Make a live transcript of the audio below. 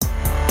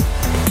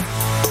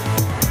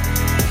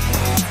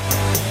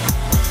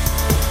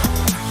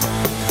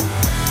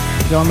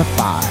on the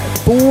 5.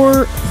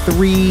 4,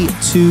 3,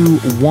 2,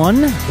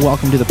 1.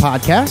 Welcome to the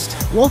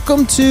podcast.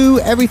 Welcome to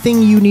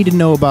everything you need to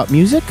know about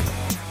music,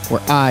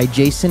 where I,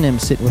 Jason, am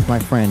sitting with my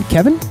friend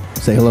Kevin.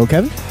 Say hello,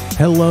 Kevin.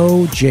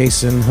 Hello,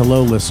 Jason.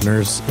 Hello,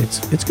 listeners.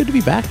 It's good to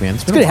be back, man.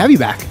 It's good to have you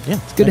back. Yeah,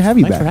 it's good to have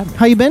you back. For having me.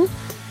 How you been?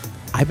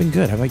 I've been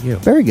good. How about you?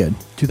 Very good.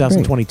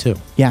 2022.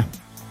 Yeah.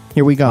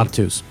 Here we go. A lot of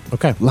twos.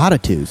 Okay. A lot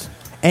of twos.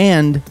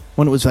 And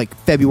when it was like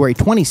February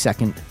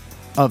 22nd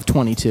of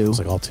 22. It's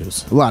like all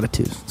twos. A lot of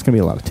twos. It's going to be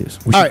a lot of twos.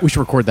 We should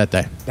record that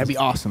day. That'd be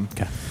awesome.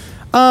 Okay.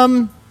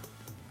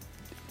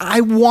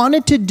 I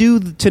wanted to do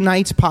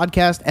tonight's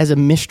podcast as a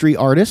mystery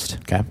artist,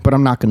 Okay. but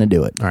I'm not going to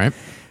do it. All right.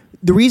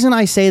 The reason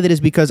I say that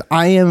is because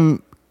I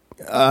am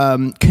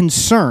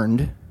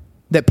concerned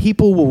that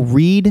people will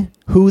read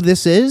who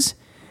this is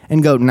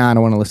and go, nah, I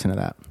don't want to listen to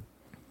that.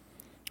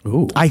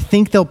 Ooh. I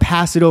think they'll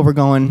pass it over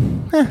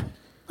going,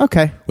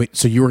 okay. Wait,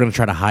 so you were going to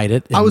try to hide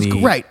it? I was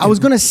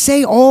going to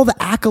say all the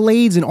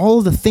accolades and all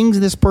of the things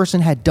this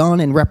person had done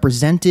and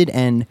represented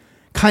and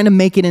kind of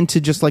make it into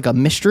just like a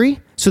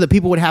mystery so that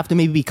people would have to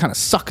maybe be kind of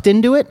sucked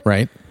into it.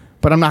 Right.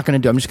 But I'm not going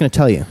to do it. I'm just going to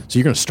tell you. So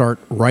you're going to start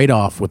right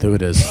off with who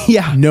it is.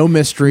 Yeah. No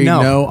mystery.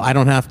 No. I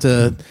don't have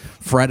to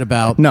fret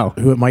about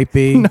who it might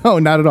be. No,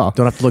 not at all.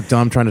 Don't have to look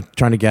dumb trying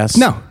to guess.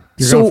 No.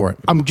 You're going for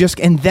it.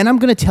 And then I'm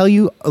going to tell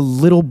you a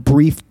little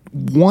brief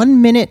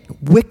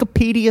 1-minute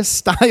Wikipedia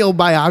style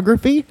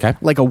biography. Okay.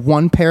 Like a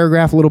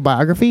 1-paragraph little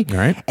biography. All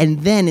right. And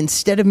then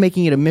instead of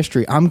making it a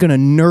mystery, I'm going to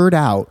nerd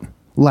out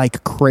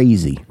like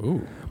crazy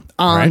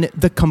on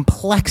the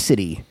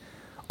complexity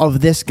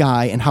of this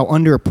guy and how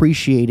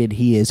underappreciated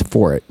he is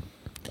for it.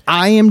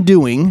 I am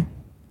doing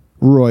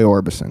Roy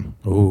Orbison.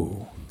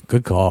 Ooh,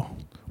 good call.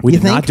 We You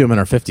did think? not do him in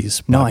our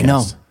 50s. No, I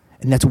know.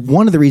 And that's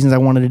one of the reasons I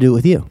wanted to do it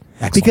with you.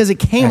 Excellent. Because it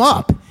came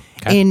up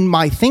Okay. in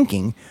my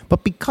thinking,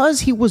 but because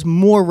he was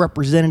more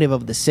representative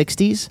of the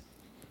 60s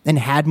and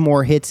had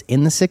more hits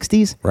in the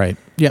 60s, Right.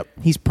 Yep.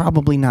 he's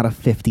probably not a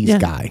 50s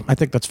guy. I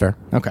think that's fair.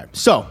 Okay.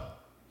 So,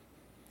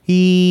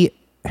 he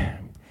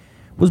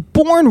was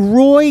born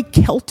Roy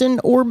Kelton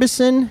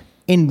Orbison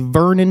in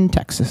Vernon,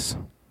 Texas.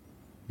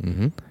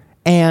 Mm-hmm.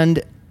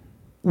 And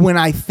when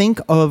I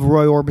think of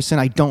Roy Orbison,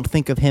 I don't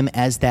think of him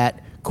as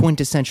that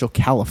quintessential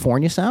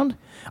California sound.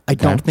 I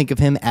don't think of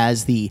him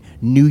as the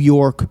New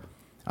York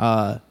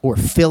or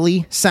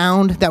Philly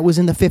sound that was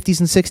in the 50s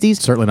and 60s.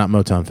 Certainly not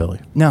Motown Philly.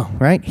 No,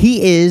 right?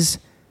 He is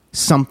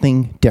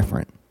something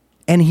different.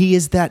 And he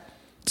is that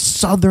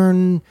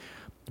southern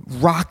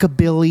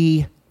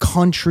rockabilly,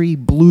 country,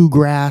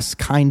 bluegrass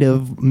kind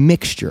of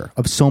mixture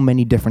of so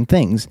many different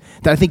things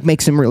that I think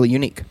makes him really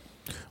unique.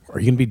 Are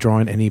you going to be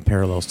drawing any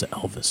parallels to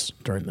Elvis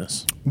during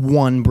this?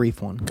 One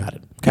brief one. Got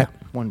it. Okay.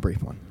 Yeah, one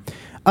brief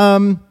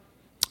one.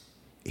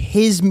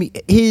 His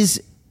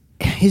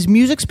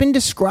music's been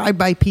described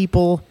by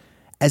people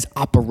as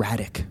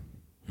operatic.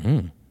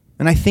 And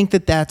I think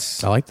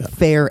that's I like that.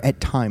 fair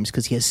at times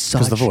because he has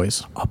such the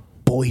voice. a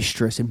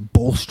boisterous and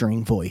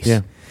bolstering voice.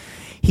 Yeah.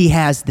 He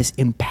has this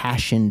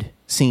impassioned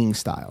singing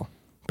style,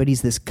 but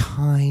he's this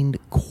kind,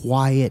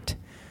 quiet,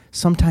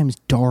 sometimes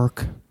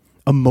dark,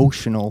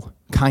 emotional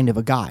kind of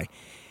a guy.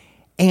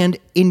 And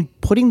in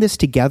putting this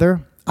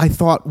together, I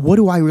thought, what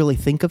do I really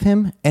think of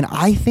him? And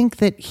I think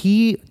that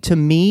he, to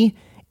me,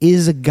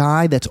 is a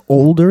guy that's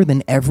older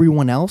than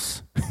everyone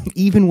else,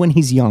 even when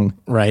he's young.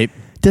 Right.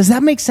 Does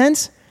that make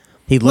sense?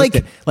 He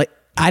looked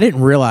I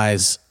didn't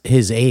realize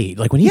his age.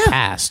 Like when he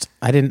passed,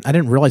 I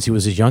didn't realize he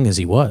was as young as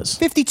he was.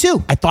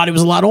 52. I thought he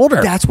was a lot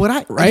older. That's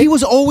what right? He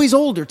was always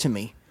older to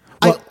me.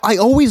 Well, I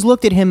always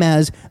looked at him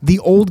as the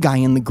old guy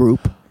in the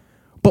group.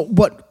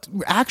 But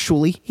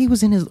actually, he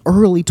was in his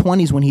early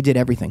 20s when he did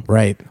everything.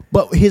 Right.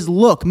 But his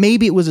look,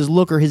 maybe it was his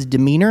look or his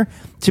demeanor.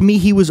 To me,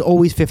 he was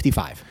always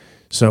 55.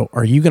 So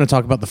are you going to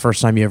talk about the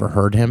first time you ever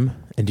heard him?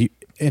 And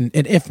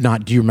if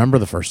not, do you remember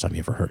the first time you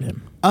ever heard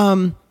him?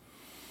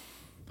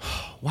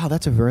 Wow,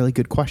 that's a really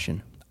good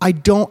question. I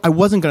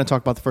wasn't going to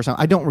talk about the first time.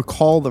 I don't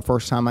recall the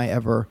first time I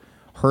ever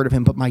heard of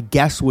him, but my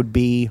guess would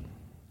be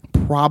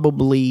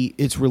probably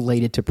it's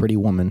related to Pretty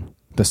Woman,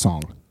 the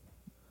song.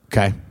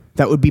 Okay.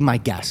 That would be my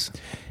guess.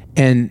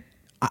 And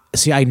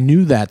see, I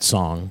knew that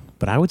song,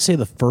 but I would say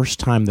the first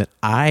time that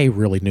I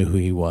really knew who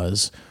he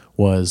was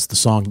the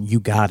song You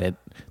Got It.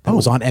 That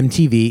was on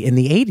MTV in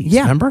the 80s,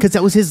 Yeah, remember? because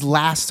that was his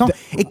last song.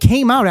 It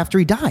came out after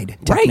he died,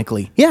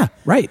 technically. Right. Yeah.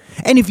 Right.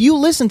 And if you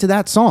listen to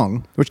that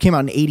song, which came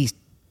out in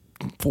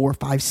 84,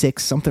 5,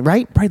 6, something,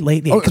 right? Probably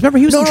late. Because remember,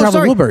 he was in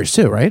Traveling Wilburys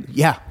too, right?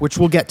 Yeah, which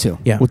we'll get to.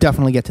 Yeah. We'll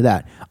definitely get to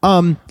that.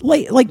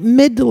 Like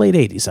mid to late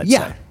 80s, I'd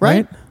say.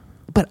 Right?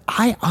 But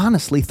I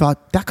honestly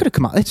thought that could have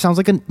come out. It sounds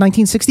like a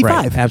 1965.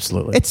 Right,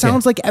 absolutely. It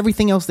sounds like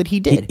everything else that he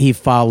did. He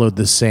followed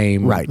the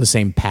same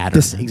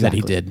pattern that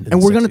he did.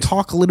 And we're going to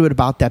talk a little bit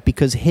about that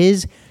because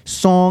his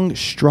song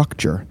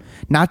structure,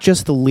 not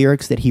just the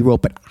lyrics that he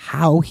wrote, but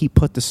how he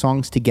put the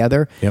songs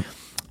together,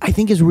 I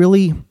think is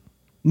really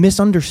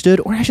misunderstood,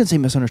 or I shouldn't say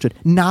misunderstood,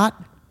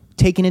 not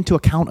taken into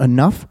account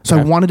enough. So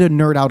I wanted to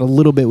nerd out a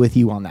little bit with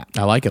you on that.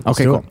 I like it. Let's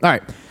okay, do cool. it. All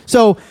right.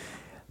 So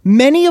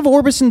many of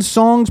Orbison's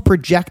songs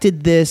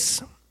projected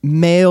this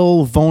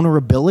male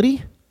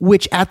vulnerability,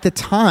 which at the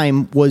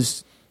time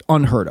was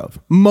unheard of.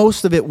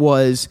 Most of it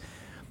was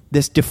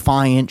this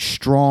defiant,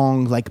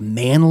 strong, like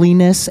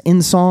manliness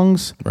in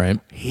songs. Right.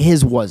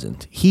 His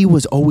wasn't. He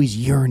was always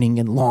yearning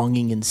and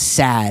longing and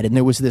sad, and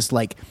there was this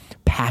like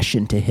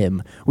passion to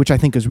him, which I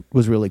think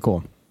was really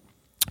cool.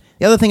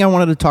 The other thing I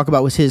wanted to talk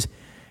about was his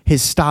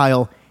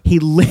style. He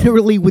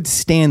literally would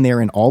stand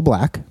there in all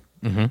black,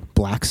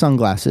 black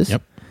sunglasses,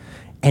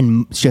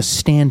 and just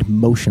stand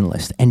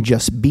motionless and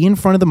just be in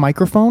front of the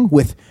microphone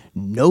with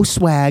no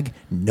swag,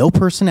 no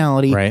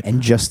personality,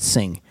 and just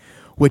sing,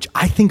 which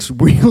I think's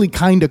really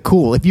kind of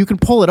cool. If you can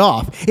pull it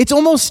off, it's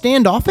almost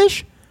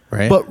standoffish,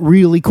 but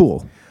really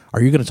cool.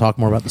 Are you going to talk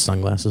more about the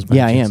sunglasses?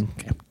 Yeah, I am.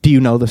 Okay. Do you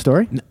know the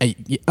story?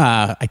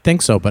 I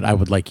think so, but I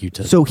would like you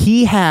to. So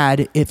he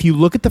had, if you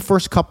look at the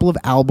first couple of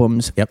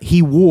albums,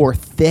 he wore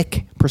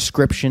thick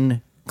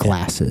prescription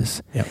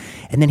glasses.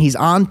 And then he's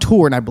on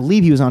tour, and I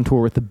believe he was on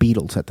tour with the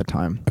Beatles at the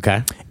time.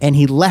 Okay. And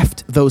he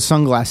left those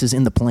sunglasses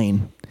in the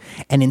plane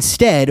and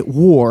instead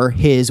wore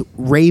his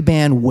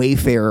Ray-Ban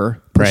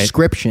Wayfarer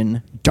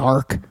prescription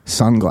dark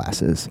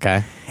sunglasses.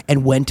 Okay.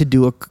 And went to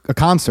do a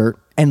concert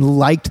and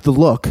liked the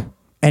look,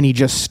 and he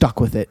just stuck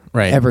with it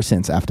ever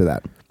since after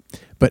that.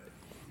 But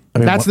I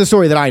mean, that's the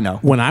story that I know.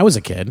 When I was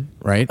a kid,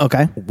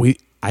 Okay.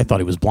 I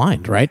thought he was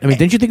blind, right? I mean,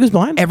 didn't you think he was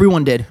blind?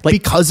 Everyone did. Like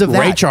because of that.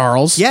 Ray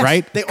Charles,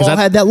 right? They all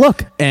had that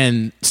look.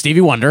 And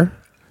Stevie Wonder,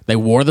 they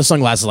wore the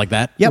sunglasses like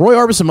that. Roy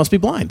Orbison must be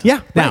blind.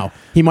 Yeah. Now,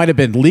 he might have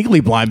been legally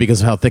blind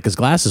because of how thick his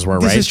glasses were,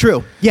 This is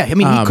true. Yeah. I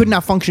mean, he could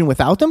not function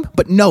without them,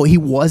 but no, he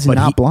was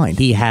not blind.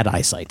 He had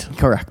eyesight.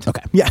 Correct.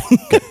 Okay. Yeah.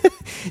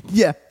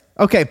 Yeah.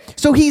 Okay.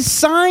 So he's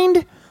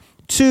signed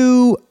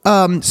to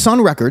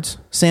Sun Records.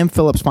 Sam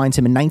Phillips finds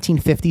him in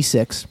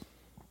 1956.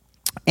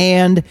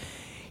 And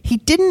he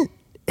didn't...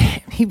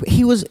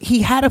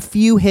 He had a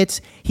few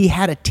hits. He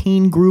had a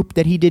teen group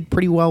that he did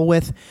pretty well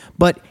with,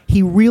 but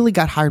he really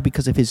got hired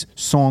because of his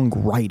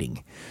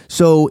songwriting.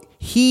 So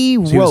he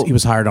wrote. He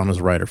was hired on as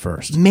a writer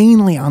first,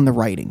 mainly on the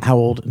writing. How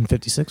old in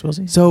 56 was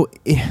he? So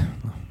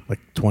like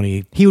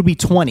 20. He would be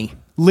 20,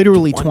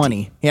 literally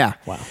 20. Yeah.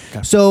 Wow.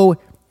 Okay. So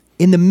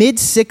in the mid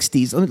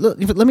 60s,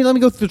 let me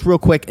go through this real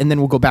quick, and then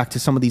we'll go back to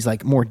some of these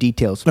like more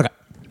details. Okay.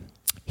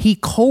 He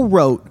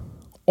co-wrote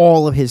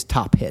all of his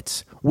top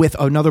hits with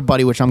another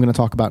buddy, which I'm going to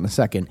talk about in a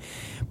second.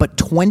 But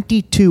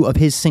 22 of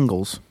his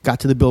singles got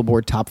to the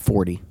Billboard Top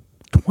 40.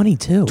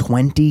 22?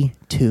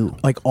 22.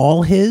 Like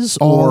all his?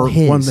 All or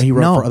his. One that he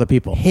wrote for other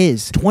people?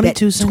 His.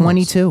 22 singles?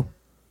 22.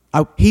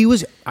 He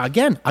was,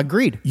 again,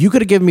 agreed. You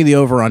could have given me the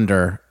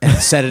over-under and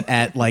set it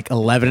at like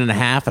 11 and a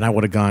half, and I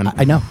would have gone...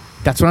 I know.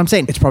 That's what I'm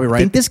saying. It's probably right.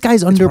 I think this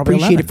guy's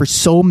underappreciated for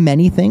so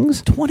many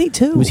things.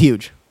 22? It was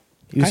huge.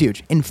 It was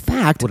huge. In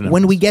fact,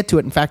 when we get to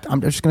it,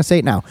 I'm just going to say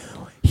it now.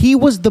 He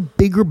was the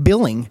bigger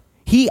billing.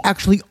 He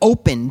actually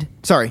opened,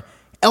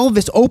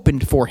 Elvis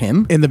opened for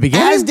him. In the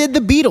beginning? As did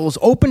the Beatles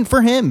opened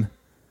for him.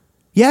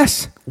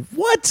 Yes.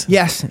 What?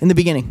 Yes, in the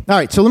beginning. All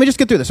right, so let me just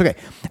get through this. Okay.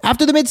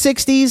 After the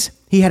mid-60s,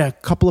 he had a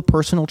couple of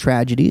personal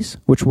tragedies,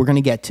 which we're going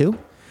to get to.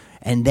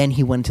 And then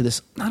he went to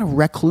this, not a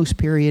recluse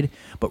period,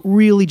 but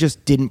really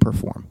just didn't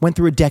perform. Went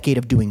through a decade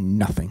of doing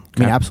nothing. I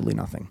mean, absolutely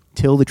nothing.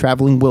 Till the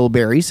Traveling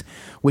Wilburys,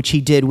 which he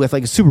did with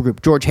like a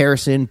supergroup. George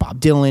Harrison, Bob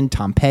Dylan,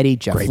 Tom Petty,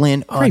 Jeff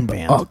Lynne. Great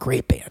band. Oh,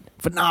 great band.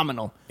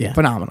 Phenomenal. Yeah.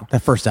 Phenomenal.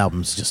 That first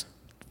album's just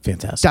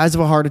fantastic. Dies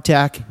of a heart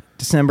attack,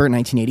 December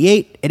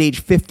 1988, at age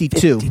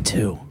 52.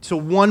 52. So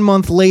 1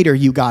 month later,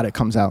 You Got It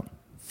comes out.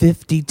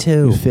 52.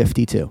 He was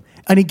 52.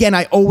 And again,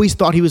 I always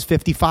thought he was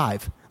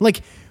 55.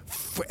 Like,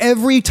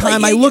 every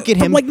time I look at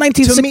him, like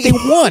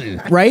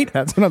 1961, right?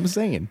 That's what I'm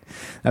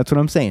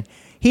saying.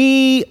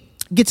 He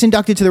gets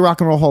inducted to the Rock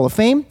and Roll Hall of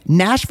Fame,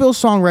 Nashville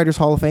Songwriters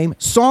Hall of Fame,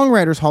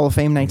 Songwriters Hall of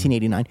Fame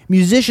 1989,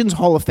 Musicians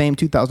Hall of Fame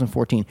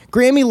 2014,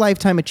 Grammy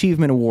Lifetime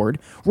Achievement Award,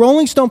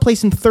 Rolling Stone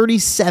placed him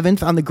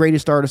 37th on the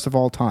greatest artists of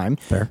all time,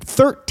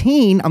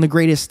 13 on the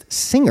greatest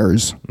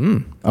singers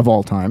of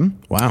all time.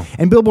 Wow.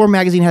 And Billboard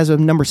magazine has a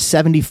number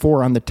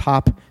 74 on the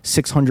top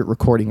 600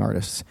 recording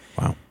artists.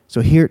 Wow. So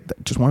here,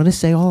 just wanted to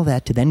say all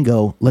that to then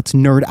go, let's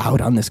nerd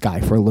out on this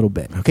guy for a little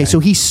bit. Okay, so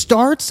he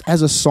starts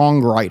as a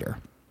songwriter.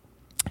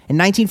 In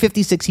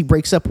 1956, he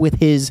breaks up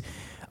with his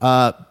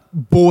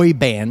boy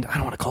band. I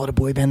don't want to call it a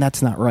boy band.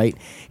 That's not right.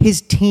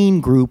 His teen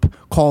group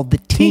called the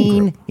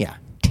Teen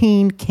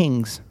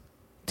Kings.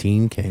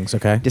 Teen Kings,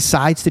 okay.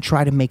 Decides to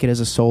try to make it as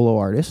a solo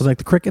artist. So like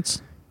the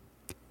Crickets?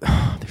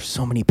 There's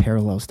so many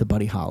parallels to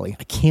Buddy Holly.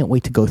 I can't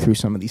wait to go through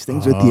some of these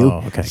things with you.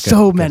 Okay,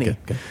 so many.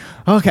 Good.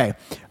 Okay.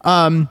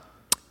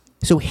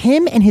 So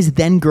him and his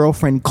then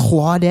girlfriend,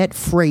 Claudette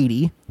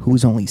Frady, who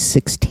was only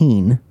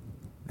 16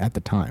 at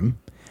the time,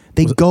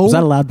 was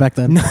that allowed back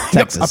then?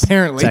 Texas.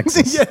 Apparently.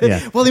 Texas.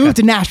 Yeah. Well, they moved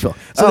to Nashville.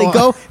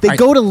 So they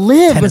go to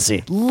live,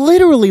 Tennessee.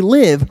 Literally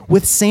live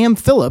with Sam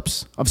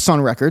Phillips of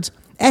Sun Records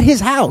at his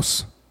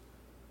house.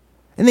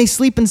 And they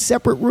sleep in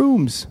separate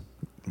rooms.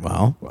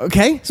 Wow.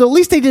 Okay. So at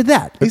least they did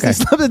that. At least they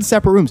slept in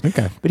separate rooms.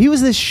 Okay. But he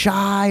was this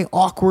shy,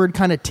 awkward,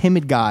 kind of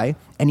timid guy.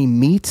 And he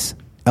meets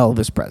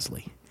Elvis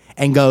Presley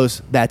and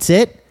goes, that's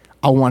it.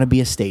 I want to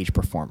be a stage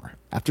performer.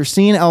 After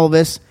seeing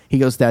Elvis, he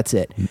goes, that's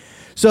it.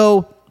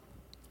 So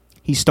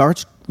he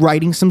starts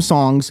writing some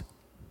songs,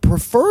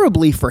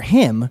 preferably for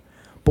him.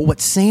 But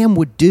what Sam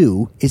would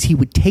do is he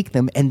would take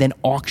them and then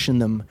auction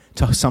them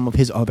to some of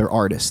his other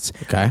artists.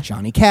 Okay.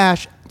 Johnny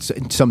Cash,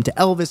 some to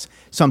Elvis,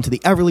 some to the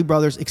Everly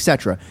Brothers,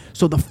 etc.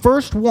 So the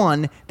first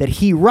one that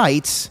he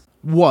writes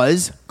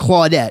was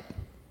Claudette.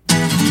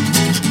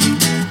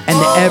 And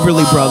the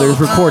Everly Brothers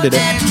recorded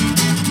it.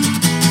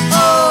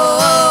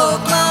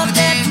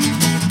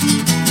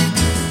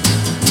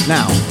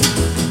 Now,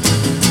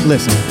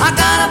 listen. I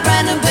got a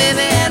brand new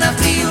baby and I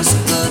feel so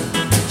good.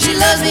 She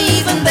loves me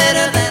even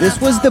better than This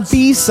was the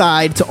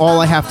B-side to All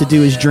I Have to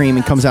Do Is Dream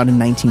and comes out in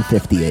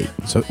 1958.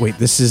 So wait,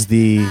 this is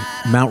the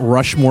Mount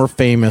Rushmore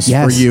famous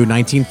Yes. for you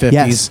 1950s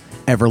Yes.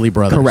 Everly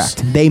Brothers.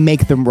 Correct. They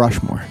make them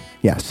Rushmore.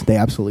 Yes, they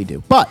absolutely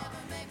do. But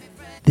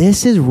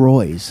this is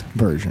Roy's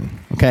version,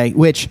 okay,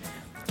 which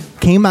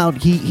came out,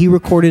 he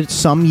recorded it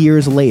some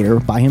years later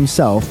by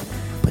himself,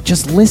 but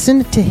just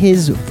listen to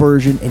his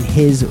version and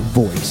his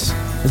voice.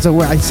 That's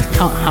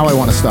how I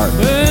want to start.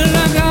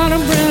 Well, I got a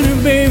brand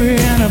new baby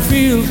and I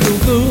feel so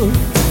good.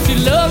 She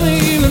loves me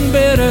even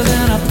better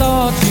than I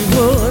thought she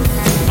would.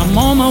 I'm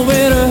on my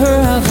way to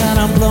her house and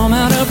I'm plumb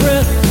out of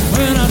breath.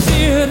 When I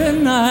see her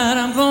tonight,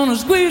 I'm gonna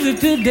squeeze it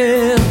to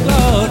death.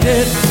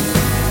 Claudette,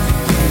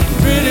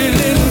 pretty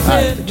little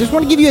Right, just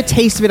want to give you a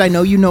taste of it. I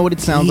know you know what it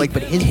sounds like,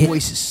 but his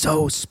voice is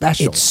so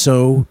special. It's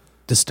so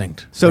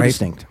distinct. so right?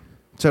 distinct.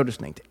 So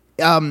distinct.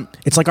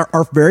 It's like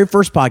our very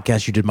first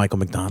podcast you did Michael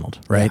McDonald,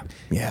 right?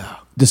 Yeah.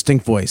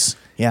 Distinct voice.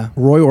 Yeah.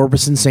 Roy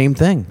Orbison, same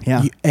thing.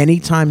 Yeah.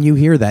 Anytime you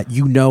hear that,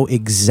 you know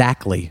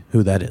exactly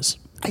who that is.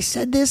 I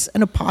said this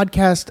in a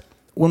podcast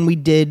when we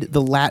did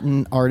the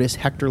Latin artist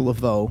Hector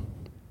Lavoe.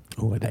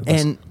 Oh, I did.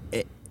 And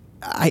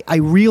I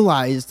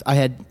realized, I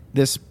had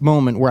this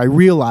moment where I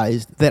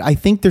realized that I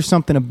think there's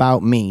something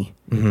about me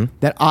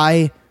that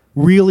I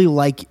really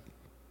like.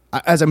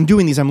 As I'm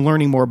doing these, I'm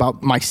learning more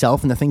about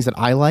myself and the things that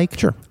I like.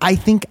 Sure. I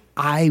think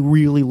I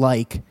really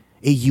like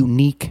a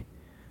unique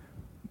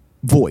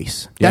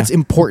voice. Yeah. That's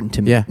important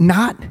to me. Yeah.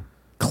 Not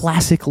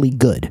classically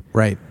good.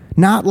 Right.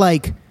 Not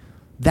like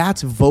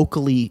that's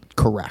vocally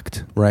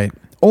correct. Right.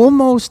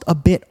 Almost a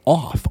bit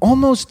off.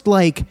 Almost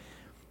like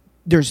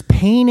there's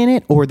pain in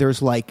it, or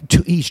there's like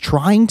he's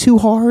trying too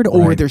hard,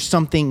 or Right. there's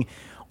something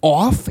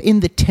off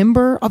in the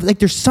timbre of, like,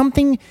 there's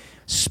something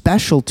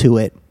special to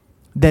it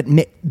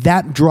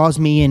that draws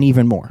me in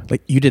even more.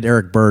 Like you did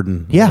Eric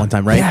Burden Yeah. one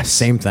time, right? Yes.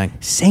 Same thing.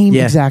 Same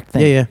Yeah. exact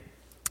thing. Yeah, yeah.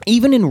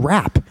 Even in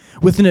rap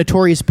with the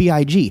Notorious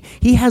B.I.G.,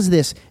 he has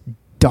this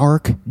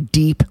dark,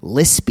 deep,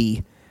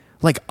 lispy,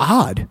 like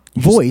odd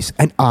voice,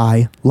 and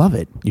I love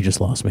it. You just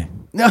lost me.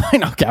 No,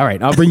 okay, all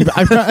right. I'll bring you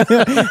back.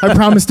 I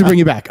promise to bring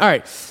you back. All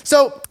right.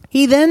 So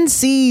he then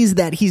sees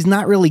that he's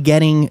not really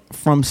getting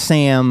from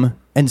Sam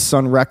and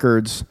Sun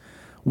Records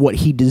what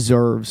he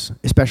deserves,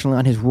 especially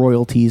on his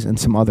royalties and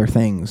some other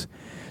things.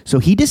 So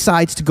he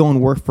decides to go and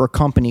work for a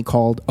company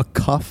called A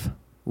Cuff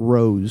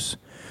Rose,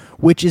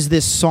 which is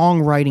this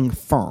songwriting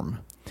firm.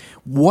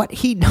 What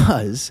he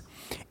does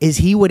is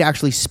he would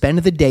actually spend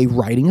the day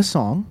writing a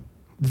song,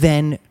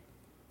 then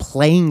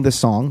playing the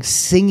song,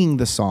 singing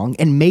the song,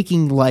 and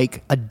making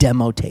like a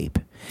demo tape.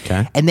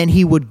 Okay. And then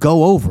he would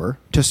go over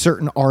to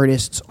certain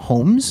artists'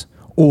 homes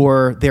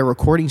or their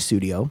recording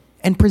studio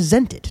and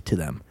present it to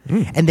them.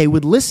 And they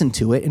would listen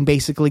to it and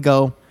basically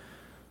go,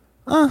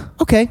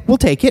 okay, we'll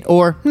take it.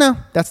 Or, no,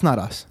 that's not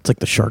us. It's like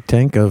the Shark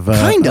Tank of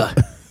Kinda.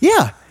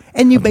 Yeah.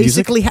 And you Of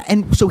music? basically,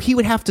 and so he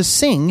would have to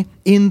sing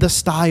in the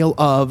style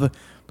of,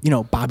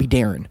 Bobby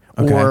Darin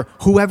Okay. or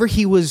whoever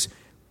he was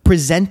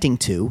presenting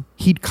to.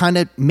 He'd kind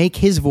of make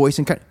his voice,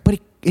 but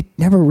it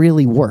never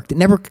really worked. It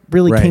never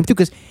really Right. came through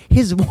because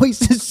his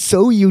voice is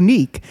so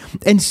unique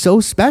and so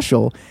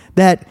special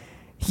that,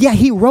 yeah,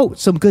 he wrote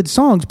some good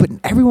songs, but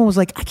everyone was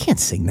like, I can't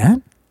sing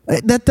that.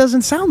 That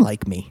doesn't sound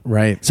like me.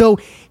 Right. So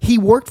he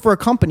worked for a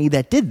company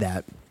that did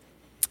that.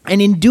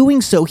 And in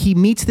doing so, he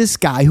meets this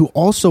guy who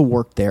also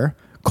worked there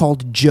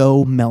called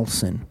Joe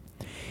Melson.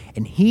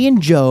 And he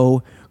and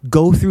Joe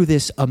go through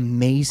this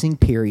amazing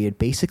period,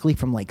 basically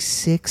from like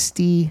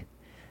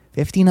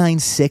 59,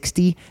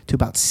 60 to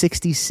about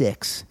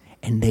 66.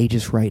 And they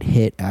just write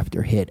hit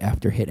after hit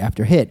after hit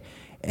after hit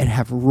and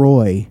have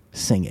Roy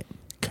sing it.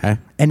 Okay.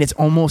 And it's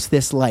almost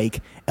this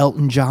like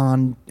Elton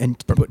John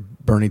and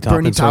Bernie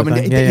Taupin sort of Taupin.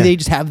 thing. They, Yeah, yeah. they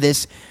just have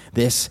this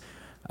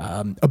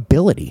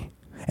ability.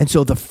 And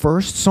so the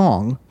first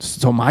song,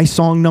 so my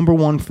song number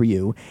one for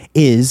you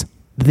is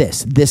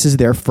this. This is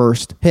their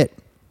first hit.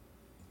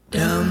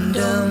 dum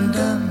dum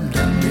dum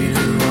dum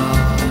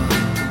doo-wah.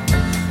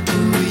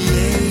 Ooh,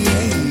 yeah,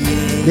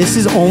 yeah, yeah. This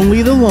is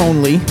Only the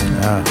Lonely,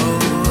 Yeah.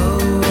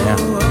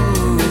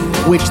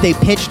 which they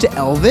pitched to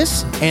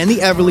Elvis and the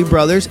Everly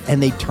Brothers,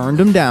 and they turned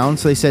him down.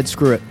 So they said,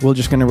 screw it, we're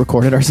just going to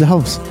record it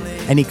ourselves.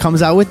 And he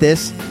comes out with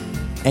this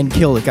and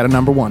killed it, got a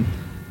number one.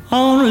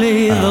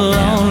 Only the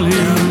lonely.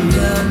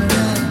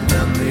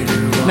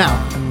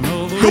 Now,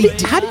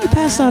 How do you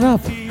pass that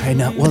up? I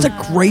know. Well, It's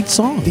a great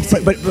song,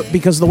 but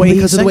because of the way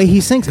because of the way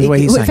he sings. The way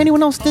he If sang.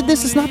 anyone else did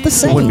this, it's not the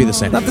same. wouldn't be the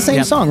same. Not the same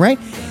Yep. song, right?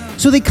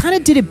 So they kind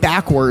of did it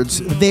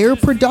backwards. Their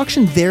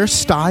production, their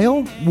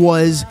style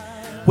was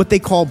what they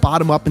call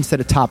bottom up instead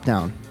of top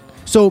down.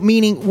 So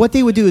meaning what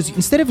they would do is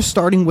instead of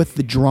starting with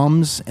the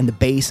drums and the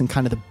bass and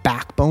kind of the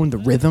backbone, the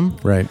rhythm,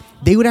 Right.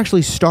 they would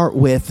actually start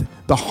with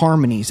the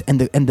harmonies and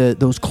the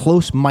those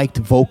close mic'd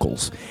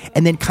vocals,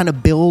 and then kind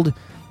of build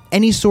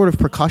any sort of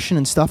percussion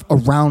and stuff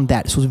around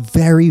that. So it's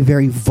very,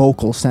 very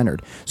vocal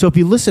centered. So if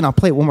you listen, I'll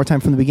play it one more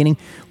time from the beginning.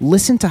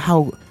 Listen to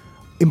how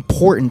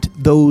important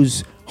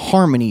those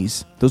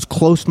harmonies, those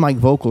close mic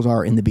vocals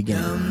are in the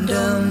beginning.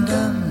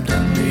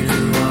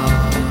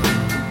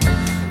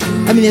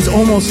 I mean, it's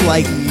almost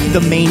like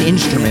the main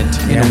instrument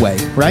in Yeah. a way,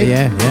 right?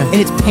 Yeah. And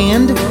it's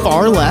panned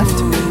far left,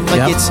 like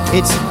Yep.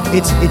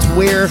 it's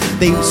where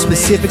they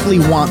specifically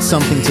want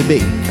something to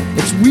be.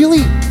 It's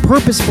really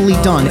purposefully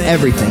done,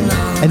 everything.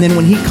 And then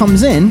when he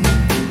comes in,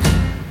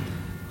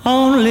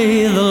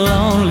 Only the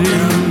lonely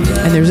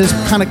and there's this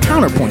kind of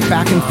counterpoint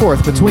back and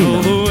forth between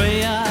them. the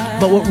way I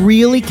But what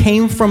really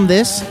came from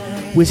this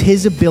was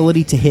his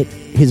ability to hit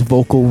his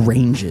vocal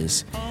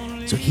ranges.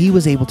 So he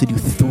was able to do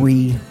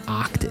 3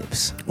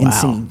 octaves in Wow.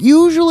 singing.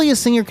 Usually a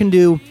singer can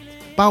do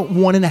about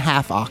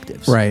 1.5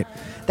 octaves. Right.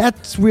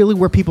 That's really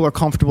where people are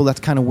comfortable. That's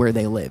kind of where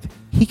they live.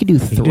 He could do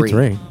 3. could do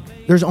 3.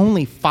 There's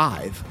only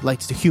 5, like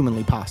it's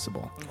humanly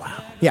possible. Wow.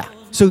 Yeah.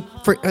 So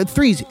for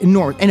 3's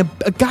enormous. And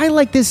a guy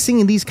like this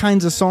singing these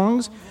kinds of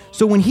songs,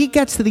 so when he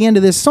gets to the end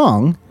of this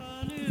song,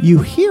 you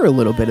hear a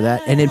little bit of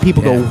that, and then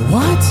people go,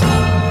 what?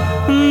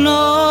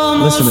 no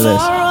more Listen to this.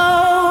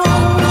 sorrow,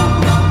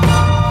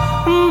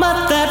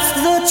 but that's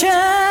the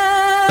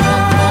chance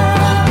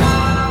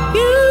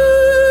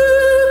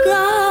you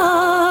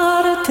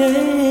gotta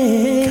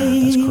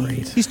take. That's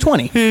great. He's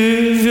 20.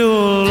 If you're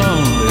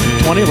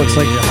lonely, 20 looks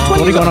like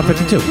 20 going on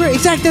 52. Right,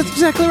 that's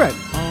exactly right.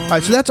 All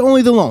right, so that's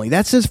Only the Lonely.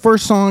 That's his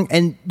first song,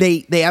 and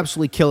they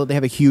absolutely kill it. They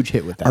have a huge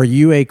hit with that. Are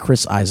you a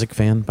Chris Isaac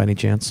fan by any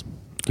chance?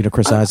 You know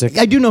Chris Isaac?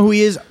 I do know who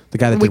he is. The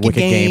guy that did Wicked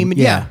Game.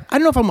 Yeah. Yeah. I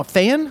don't know if I'm a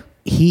fan.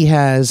 He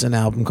has an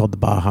album called the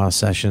Baja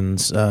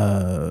Sessions.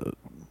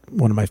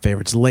 One of my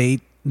favorites. Late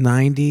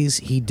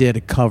 90s, he did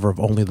a cover of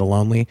Only the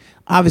Lonely.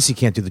 Obviously,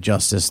 can't do the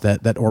justice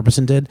that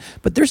Orbison did,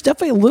 but there's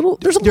definitely a little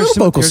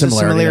vocal There's a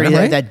similarity, there,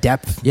 right? that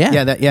depth.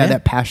 Yeah.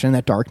 That passion,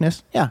 that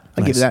darkness. Yeah,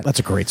 I'll give you that. That's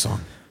a great song.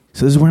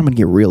 So this is where I'm going to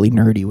get really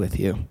nerdy with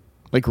you.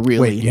 Like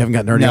really. Wait, you haven't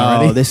got nerdy no,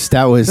 already?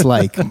 that was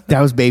like,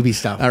 that was baby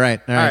stuff. All right.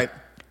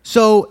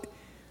 So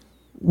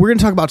we're going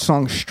to talk about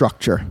song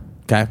structure.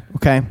 Okay.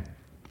 Okay.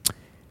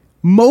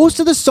 Most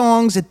of the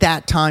songs at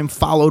that time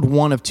followed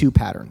one of 2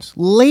 patterns.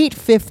 Late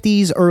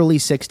 50s, early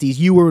 60s,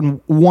 you were in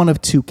one of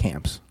 2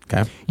 camps.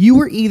 Okay. You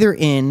were either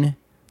in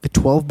the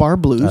 12-bar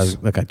blues,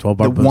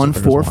 12-bar the blues.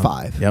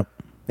 1-4-5. Yep.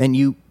 And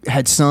you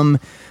had some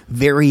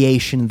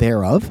variation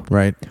thereof.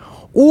 Right.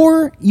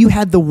 Or you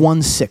had the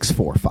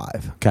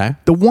 1-6-4-5. Okay.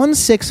 The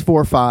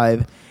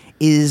 1-6-4-5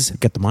 is,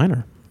 Get the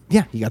minor.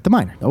 yeah, you got the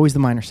minor. Always the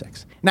minor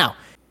 6. Now,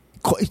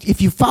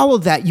 if you follow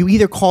that, you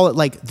either call it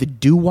like the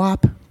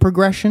doo-wop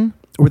progression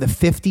or the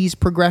 50s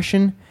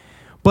progression.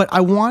 But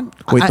I want...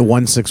 Wait, the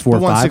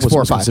 1-6-4-5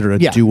 was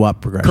considered a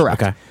doo-wop progression.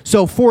 Correct. Okay.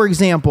 So, for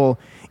example,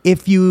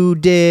 if you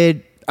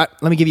did...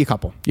 let me give you a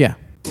couple. Yeah.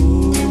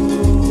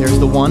 There's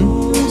the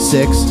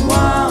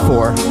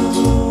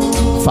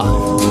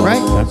 1-6-4-5,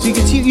 right? Okay. So you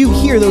can see, you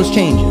hear those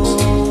changes.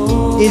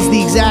 Is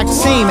the exact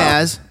same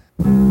as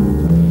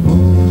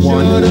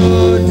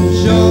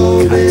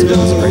 1, That's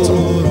a great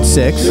song.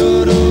 6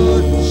 to the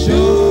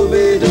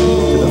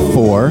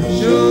 4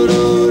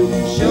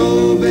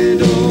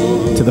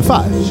 to the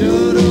 5.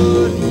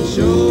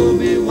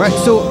 Right,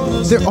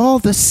 so they're all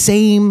the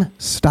same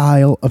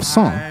style of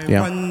song.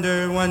 Yeah.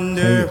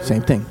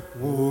 Same thing.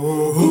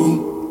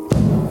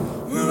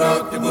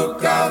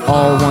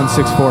 All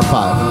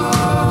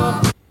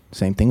 1-6-4-5.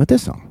 Same thing with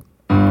this song.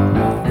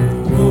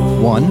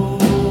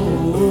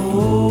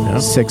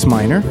 1, 6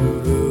 minor, 4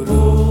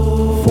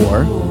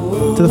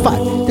 to the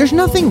 5. There's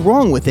nothing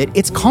wrong with it.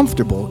 It's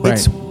comfortable.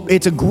 Right.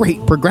 It's a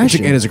great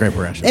progression. It is a great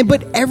progression.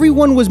 But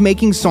everyone was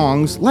making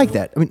songs like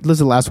that. I mean, this is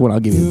the last one I'll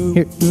give you.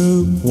 Here.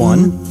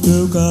 1,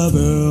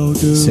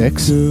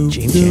 6, Gene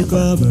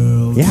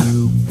Chandler. yeah,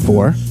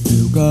 4,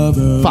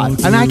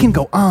 5. And I can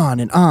go on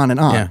and on and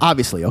on, Yeah.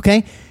 obviously,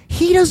 okay?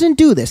 He doesn't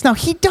do this. Now,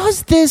 he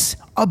does this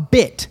a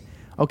bit,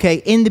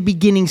 okay, in the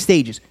beginning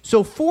stages.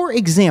 So, for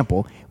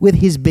example, with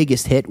his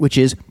biggest hit, which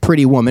is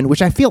Pretty Woman,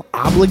 which I feel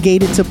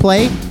obligated to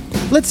play,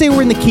 let's say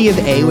we're in the key of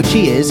A, which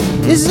he is.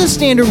 This is a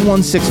standard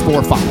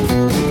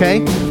 1-6-4-5, okay?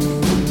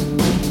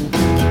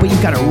 But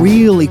you've got a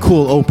really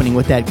cool opening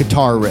with that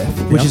guitar riff,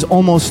 which Yep. is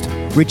almost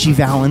Richie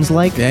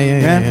Valens-like.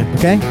 Yeah.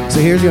 Okay, so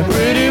here's your...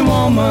 pretty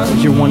woman,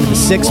 Here's your 1 to the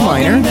 6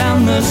 minor. walking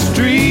down the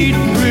street,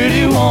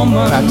 pretty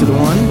woman, Back to the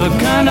 1. the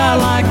kind I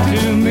like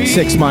to meet,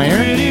 6 minor.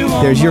 pretty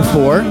woman. There's your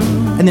 4,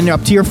 and then you're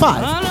up to your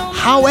 5.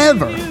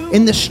 However,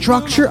 in the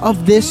structure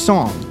of this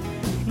song,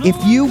 if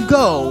you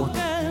go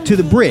to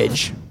the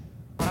bridge,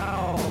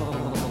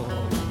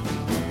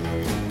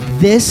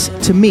 this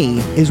to me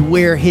is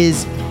where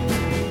his.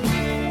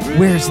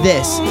 Where's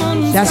this?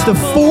 That's the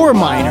 4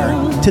 minor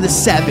to the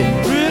 7,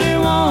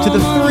 to the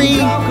 3,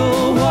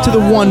 to the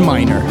 1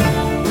 minor.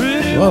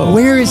 Whoa.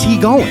 Where is he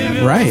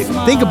going? Right.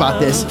 Think about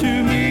this.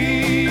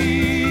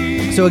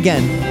 So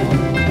again,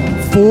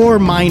 4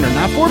 minor,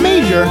 not 4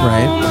 major.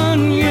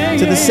 Right.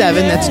 To the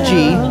 7, that's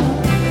G.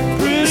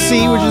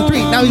 C, which is 3.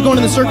 Now he's going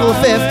to the circle of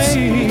fifths.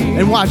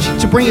 And watch,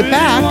 to bring it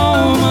back, he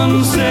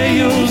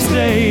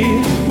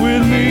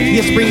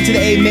has to bring it to the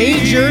A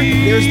major.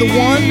 There's the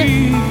 1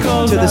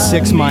 to the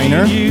 6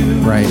 minor.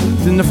 Right.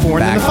 Then the 4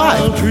 and then the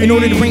 5. In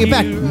order to bring it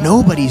back.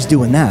 Nobody's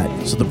doing that.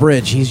 So the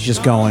bridge, he is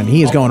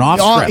going off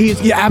script.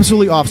 He's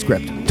absolutely off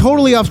script.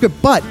 Totally off script.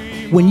 But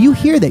when you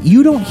hear that,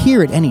 you don't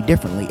hear it any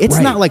differently. It's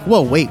Right. not like,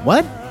 whoa, wait,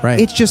 what? Right.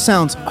 It just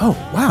sounds, oh,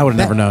 wow. I would have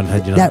never known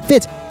had you known. That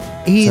fits.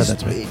 He's that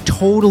to me.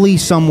 totally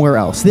somewhere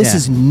else. This Yeah.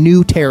 is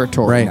new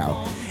territory Right.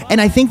 now. And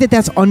I think that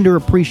that's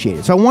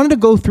underappreciated. So I wanted to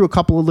go through a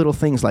couple of little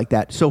things like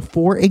that. So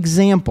for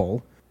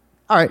example,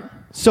 all right,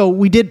 so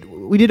we did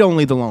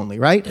Only the Lonely,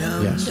 right?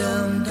 Yes.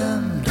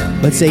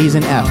 Let's say he's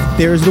an F.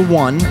 There's the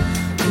 1.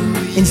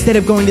 Instead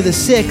of going to the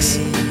 6,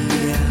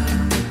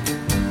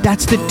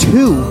 that's the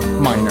 2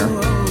 minor.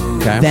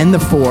 Okay. Then the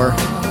 4,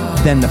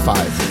 then the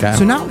 5. Okay.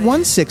 So not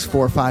 1 6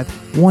 4 5,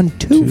 1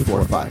 2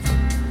 4 5.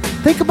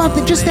 Think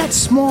about just that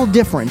small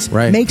difference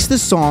Right. makes the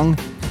song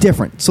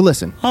different. So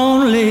listen.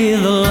 Only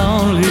the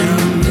lonely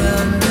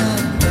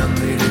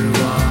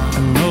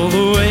know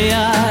the way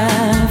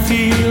I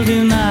feel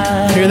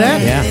tonight. Hear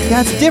that? Yeah.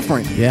 That's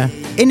different. Yeah.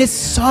 And it's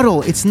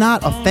subtle. It's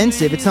not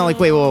offensive. It's not like,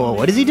 wait, whoa,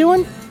 what is he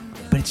doing?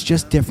 But it's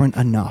just different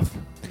enough.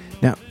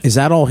 Now, is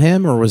that all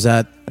him, or was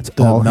that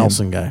the all him.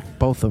 Nelson guy?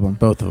 Both of them.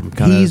 Both of them.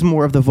 Kinda, He's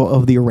more of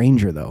the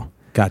arranger, though.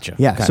 Gotcha.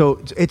 Yeah, Okay. so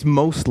it's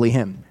mostly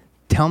him.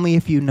 Tell me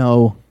if you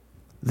know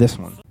this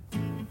one.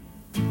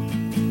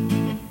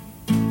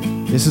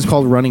 This is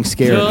called Running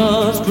Scared.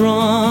 Just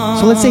run.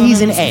 So let's say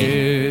he's in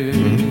A.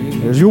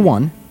 There's your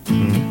 1.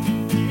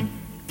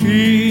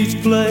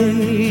 Each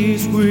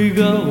place we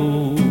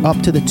go,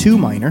 Up to the 2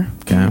 minor.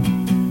 Okay.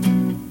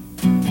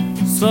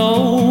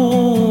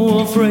 so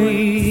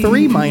afraid.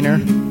 3 minor.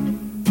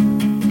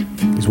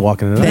 He's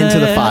walking it up. Then to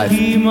the 5.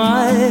 He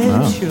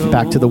might show.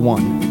 Back to the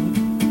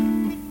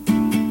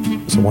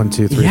 1. So 1,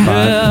 2, 3, Yeah.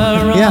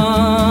 5. Yeah.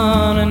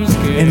 Running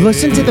scared. And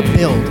listen to the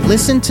build.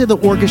 Listen to the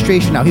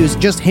orchestration now. He was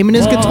just him and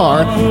his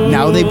guitar.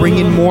 Now they bring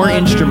in more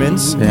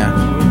instruments.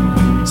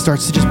 Yeah.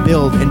 Starts to just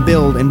build and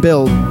build and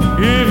build.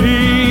 If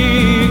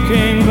he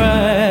came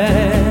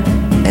back,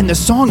 And the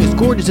song is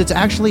gorgeous. It's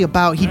actually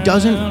about he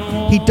doesn't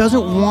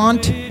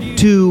want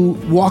to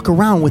walk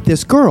around with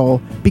this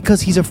girl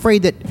because he's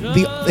afraid that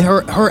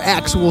her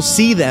ex will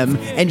see them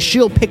and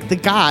she'll pick the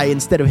guy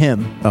instead of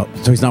him. Oh,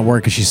 so he's not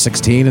worried because she's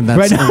 16 and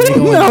that's Right?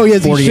 illegal No, in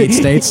yes, 48 he should,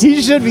 states?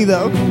 He should be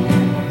though.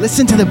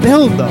 Listen to the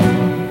build though.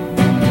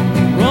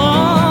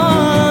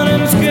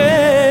 running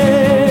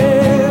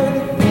scared.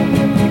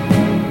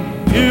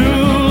 You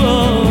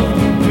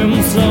love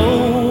him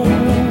so.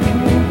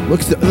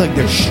 Look,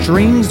 there's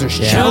strings, there's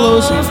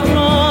cellos, Just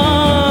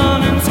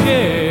running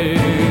scared.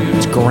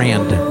 It's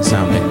grand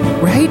sounding.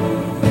 right?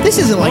 This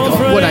isn't like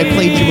what I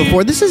played you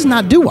before. This is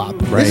not doo-wop.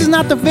 Right. This is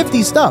not the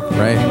 50s stuff.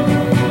 Right.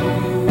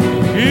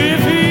 If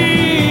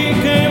he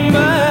came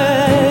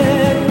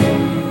back,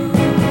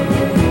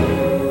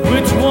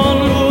 which one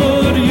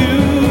would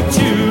you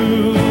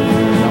choose?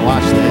 Now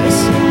watch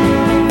this.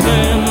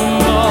 Then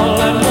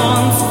all at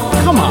once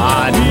Come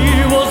on.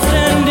 he was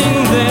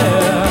standing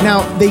there.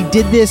 Now, they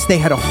did this. They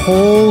had a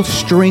whole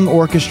string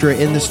orchestra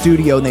in the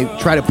studio, and they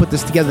tried to put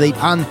this together.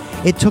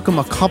 It took them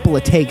a couple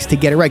of takes to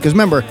get it right. Because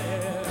remember,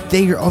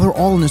 they're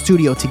all in the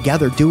studio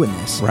together doing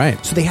this. Right.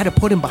 So they had to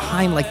put him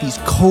behind like these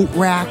coat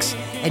racks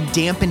and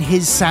dampen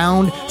his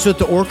sound so that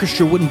the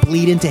orchestra wouldn't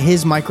bleed into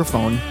his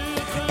microphone.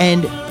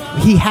 And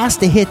he has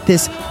to hit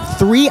this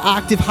 3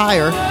 octave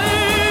higher.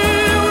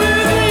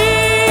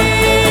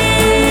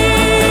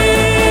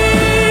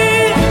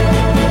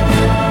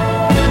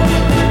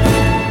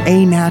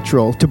 A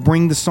natural to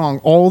bring the song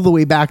all the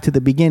way back to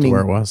the beginning. To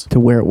where it was. To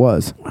where it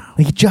was. Wow.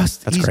 Like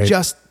he's great.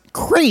 just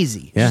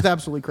crazy. Yeah. Just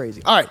absolutely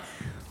crazy. All right.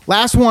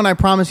 Last one. I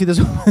promise you this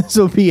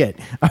will be it.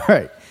 All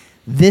right.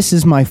 This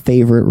is my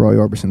favorite Roy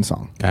Orbison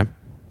song. Okay.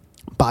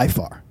 By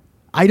far.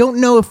 I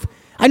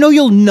know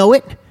you'll know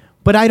it,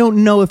 but I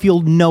don't know if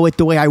you'll know it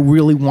the way I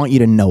really want you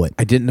to know it.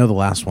 I didn't know the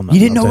last one. You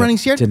didn't know Running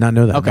Scared? Did not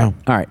know that. Okay. No.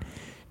 All right.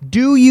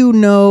 Do you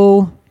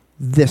know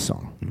this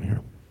song?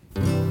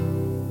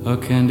 A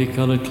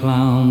candy-colored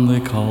clown they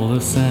call the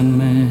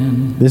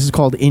Sandman. This is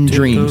called In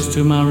Dreams. Goes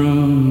to my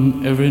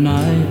room every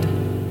night,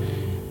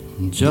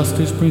 just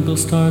to sprinkle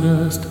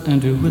stardust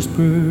and to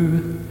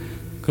whisper,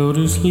 go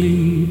to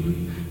sleep,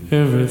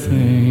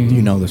 everything Do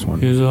you know this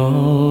one? is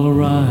all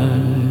right.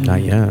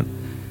 Not yet.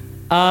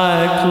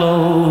 I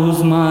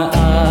close my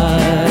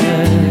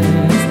eyes,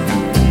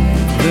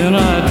 then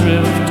I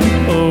drift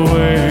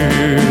away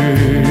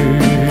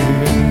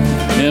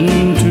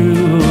into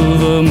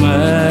the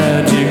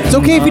magic. It's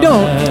okay if you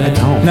don't. I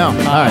don't. No. All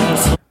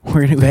right.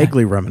 We're gonna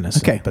Vaguely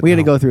reminiscent. Okay, but we got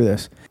to no. go through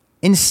this.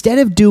 instead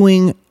of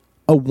doing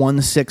a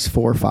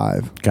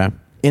 1-6-4-5 Okay.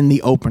 in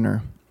the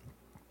opener,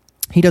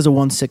 he does a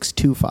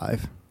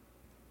 1-6-2-5,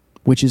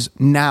 which is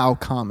now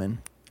common.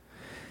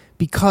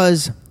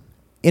 Because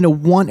in a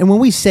one, and when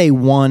we say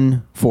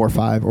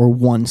 1-4-5 or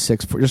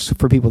 1-6, just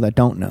for people that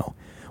don't know,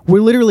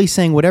 we're literally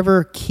saying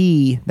whatever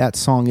key that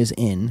song is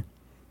in.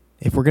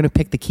 If we're going to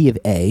pick the key of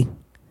A,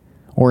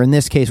 or in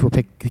this case, we'll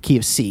pick the key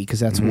of C because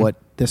that's what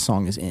this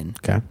song is in.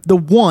 Okay. The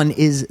 1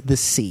 is the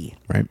C.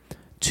 Right.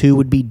 2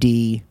 would be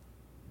D.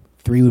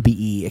 3 would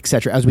be E,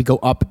 etc. As we go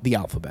up the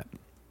alphabet.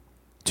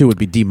 2 would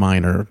be D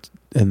minor,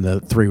 and the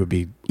 3 would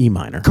be E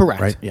minor.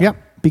 Correct. Right. Yep.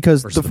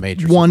 Because Versus the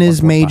major, 1 so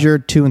is 1, 4, major,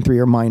 2 and 3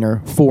 are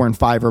minor, 4 and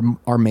 5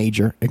 are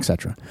major,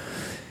 etc.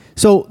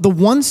 So the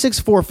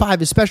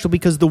 1-6-4-5 is special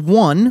because the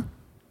 1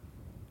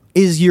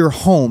 is your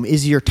home,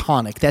 is your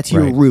tonic. That's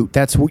your Right. root.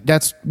 That's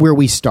where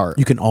we start.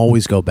 You can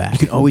always go back. You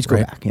can always go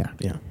right? back. Yeah.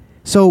 Yeah.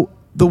 So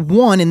the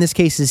 1 in this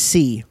case is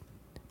C.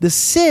 The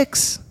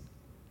 6,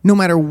 no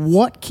matter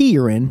what key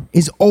you're in,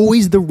 is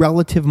always the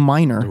relative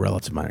minor The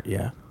relative minor.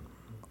 Yeah.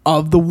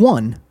 of the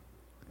 1.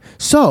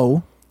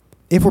 So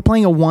if we're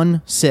playing a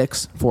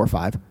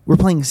 1-6-4-5, we're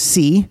playing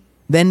C,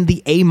 then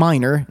the A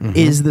minor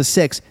is the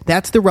 6.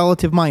 That's the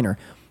relative minor.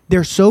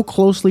 They're so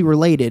closely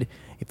related.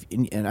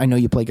 And I know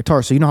you play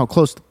guitar, so you know how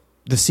close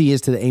the C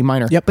is to the A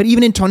minor. Yep. But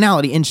even in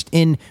tonality,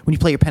 in when you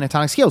play your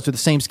pentatonic scales, they're the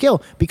same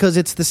scale because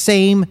it's the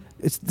same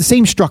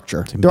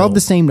structure. They're all build.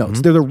 the same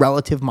notes. They're the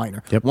relative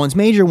minor. Yep. One's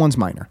major, one's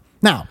minor.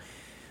 Now,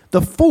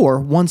 the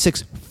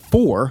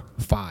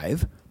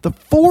 1-6-4-5, the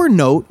 4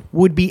 note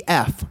would be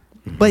F.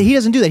 But he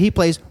doesn't do that. He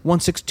plays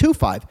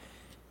 1-6-2-5.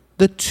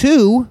 The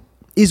 2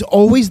 is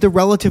always the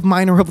relative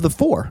minor of the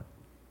 4.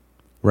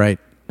 Right.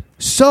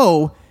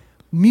 So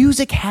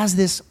music has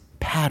this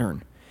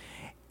pattern,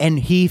 and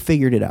he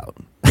figured it out.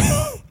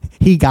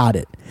 He got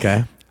it.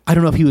 Okay. I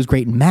don't know if he was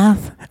great in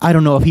math. I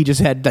don't know if he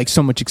just had like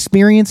so much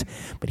experience,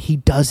 but he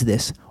does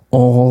this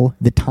all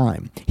the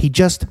time. He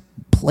just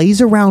plays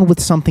around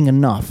with something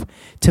enough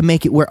to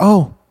make it where,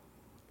 oh,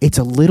 it's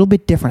a little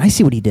bit different. I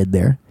see what he did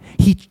there.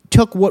 He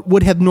took what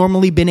would have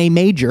normally been a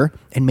major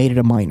and made it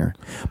a minor,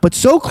 but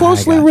so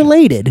closely gotcha.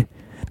 related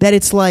that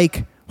it's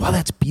like, wow,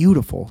 that's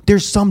beautiful.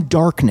 There's some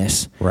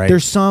darkness. Right.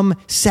 There's some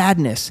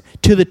sadness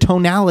to the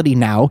tonality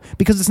now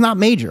because it's not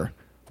major.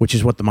 Which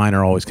is what the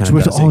minor always kind of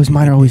Which does. always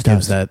minor always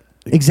gives does. that.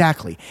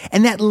 Exactly.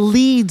 And that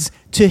leads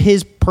to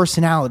his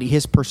personality,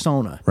 his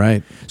persona.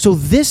 Right. So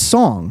this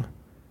song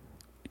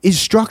is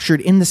structured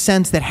in the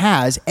sense that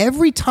has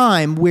every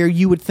time where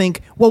you would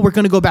think, well, we're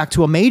going to go back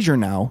to a major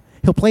now,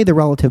 he'll play the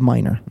relative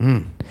minor.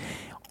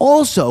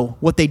 Also,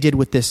 what they did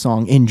with this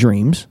song in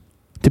Dreams,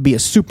 to be a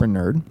super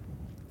nerd,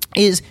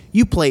 is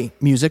you play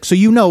music, so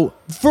you know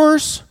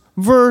verse,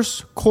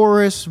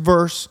 chorus,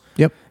 verse.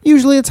 Yep.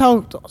 Usually that's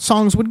how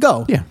songs would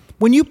go. Yeah.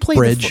 When you play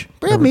Bridge.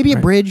 maybe a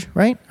Right. bridge,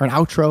 right? Or an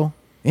outro,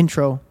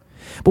 intro.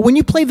 But when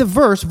you play the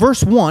verse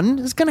 1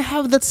 is going to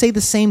have, let's say,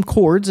 the same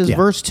chords as Yeah.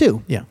 verse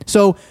 2. Yeah.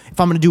 So if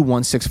I'm going to do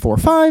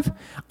 1-6-4-5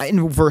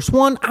 in verse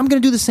 1, I'm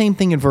going to do the same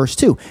thing in verse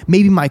 2.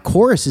 Maybe my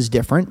chorus is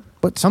different,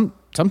 but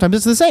sometimes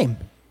it's the same.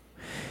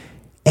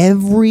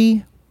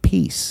 Every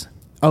piece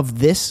of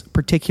this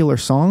particular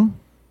song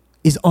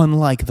is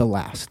unlike the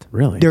last.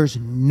 Really? There's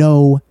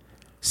no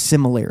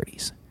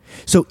similarities.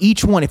 So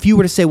each one, if you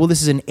were to say, well,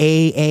 this is an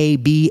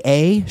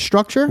A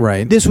structure,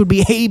 Right. this would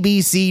be A,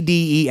 B, C,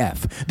 D, E,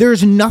 F.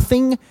 There's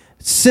nothing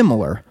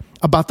similar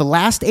about the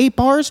last 8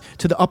 bars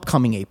to the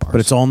upcoming 8 bars.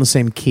 But it's all in the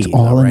same key.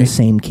 all though, in right? the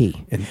same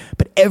key.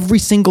 But every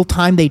single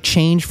time they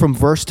change from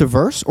verse to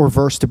verse or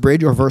verse to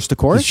bridge or verse to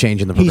chorus, He's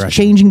changing the He's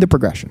progression. changing the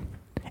progression.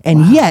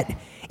 And yet,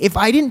 if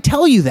I didn't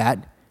tell you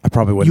that, I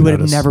probably wouldn't you would have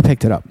notice. never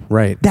picked it up.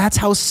 Right. That's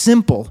how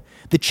simple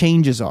the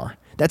changes are.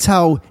 That's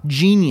how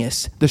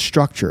genius the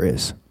structure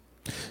is.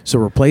 So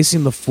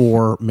replacing the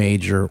 4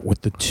 major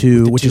with the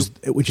 2, which is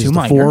two the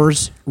minor.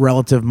 4's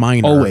relative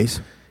minor,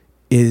 Always.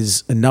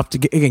 is enough to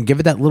give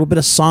it that little bit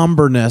of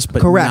somberness,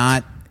 but Correct.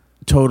 not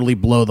totally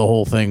blow the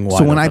whole thing wide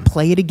So when I open.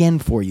 play it again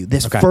for you,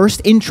 this Okay.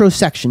 first intro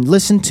section,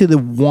 listen to the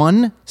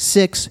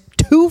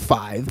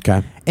 1-6-2-5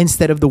 Okay.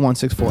 instead of the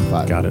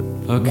 1-6-4-5. Got it.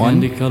 A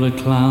candy-colored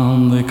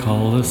clown they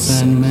call the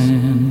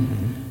Sandman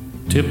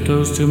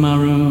tiptoes to my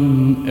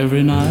room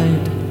every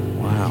night.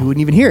 You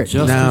wouldn't even hear it.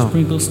 Just No. to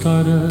sprinkle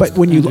stardust. But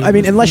when you, I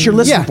mean, unless you're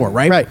listening Yeah, for it,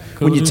 right? right.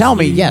 When you tell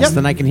me, yes, Yep.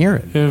 then I can hear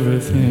it.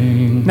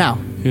 everything Now,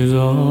 is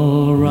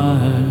all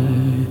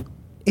right.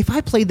 if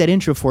I played that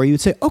intro for you,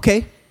 you'd say,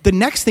 okay, the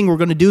next thing we're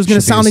going to do is going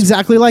to Should be sound this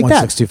exactly like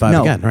that. 1-6-2-5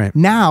 No. again, right.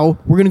 Now,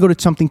 we're going to go to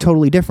something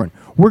totally different.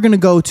 We're going to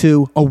go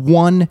to a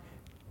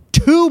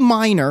 1-2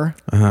 minor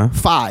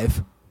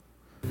 5.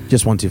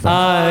 Just 1, 2, 5.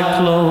 I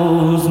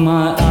close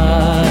my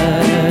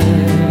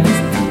eyes,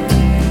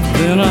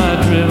 then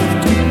I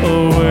drift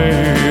away.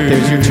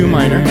 There's your 2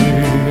 minor.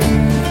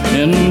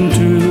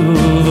 Into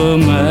the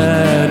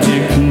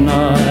magic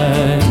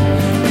night,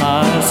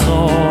 I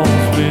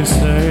softly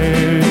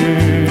say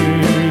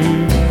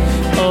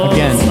a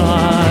Again.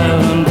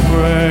 silent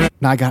prayer.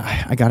 Now,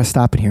 I got to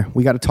stop it here.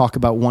 We got to talk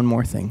about one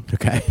more thing.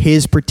 Okay.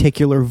 His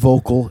particular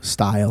vocal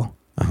style.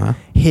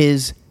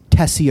 His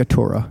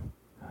tessitura.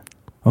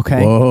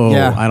 Okay? Whoa,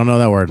 Yeah. I don't know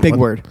that word. Big What-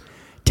 word.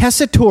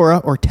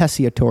 Tessitura, or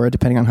tessitura,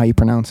 depending on how you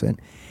pronounce it,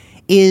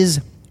 is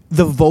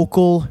the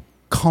vocal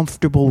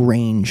comfortable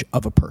range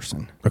of a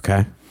person.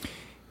 Okay.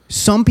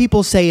 Some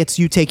people say it's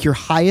you take your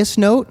highest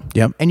note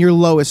Yep. and your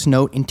lowest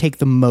note and take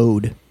the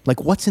mode.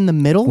 Like what's in the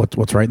middle,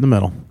 What's right in the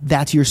middle?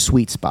 that's your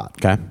sweet spot.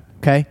 Okay.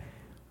 Okay?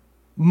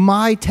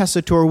 My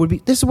tessitura would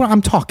be, this is where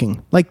I'm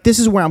talking. Like, this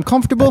is where I'm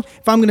comfortable.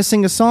 If I'm going to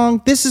sing a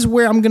song, this is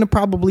where I'm going to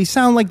probably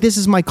sound like this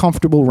is my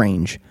comfortable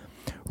range.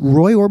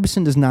 Roy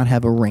Orbison does not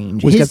have a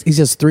range. Well, he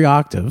has 3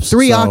 octaves.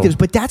 Three so- octaves,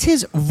 but that's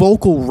his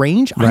vocal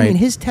range. I Right. mean,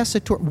 his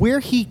tessitura, where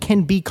he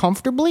can be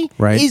comfortably,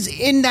 Right. is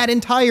in that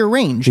entire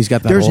range. He's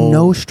got that There's whole-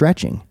 no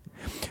stretching.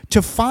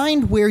 To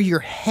find where your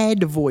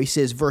head voice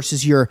is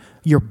versus your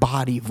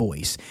body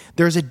voice,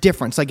 there's a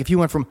difference. Like if you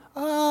went from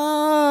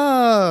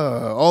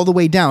all the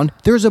way down,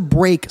 there's a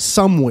break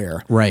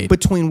somewhere Right.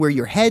 between where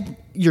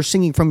you're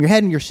singing from your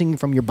head and you're singing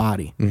from your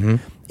body. Mm-hmm.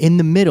 In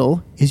the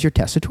middle is your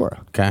tessitura.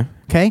 Okay.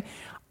 Okay?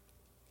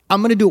 I'm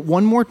going to do it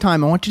one more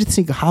time. I want you to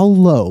think how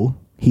low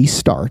he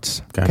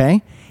starts.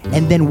 Okay?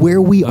 And then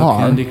where we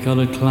are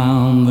Candy-colored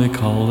clown they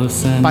call the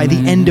Sandman. by the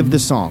end of the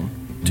song.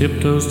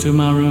 Tiptoes to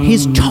my room.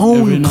 His every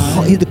tone,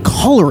 night. the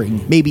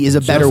coloring maybe is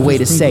a better Just way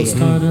to to say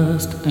sprinkle it.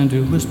 stardust and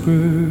to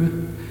whisper.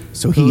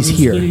 So he's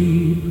here.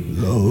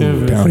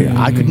 Low Down here.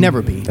 I could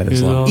never be. That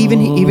is low.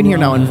 Even here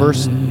now in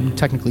verse,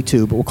 technically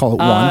 2, but we'll call it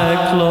 1.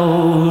 I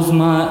close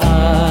my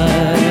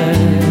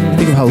eyes.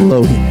 Think of how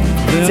low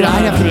he said,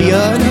 I'd have to be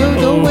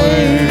another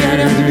way. I'd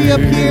have to be up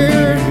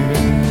here.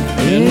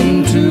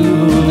 Into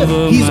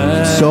the... He's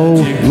so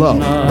low.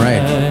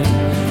 Right.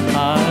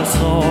 I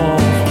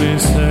softly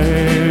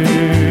say,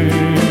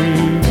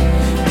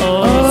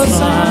 A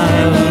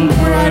silent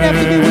prayer. I'd have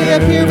to be way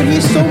up here, but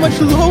he's so much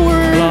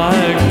lower.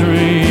 like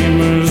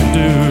dreamers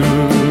do.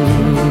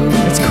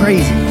 It's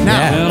crazy.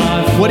 Now, And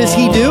I what does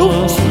he do?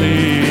 fall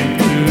asleep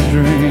to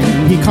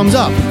dream. He comes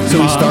up.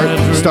 So he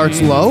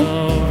starts low,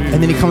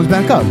 and then he comes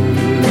back up.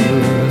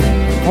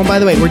 Oh, by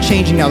the way, we're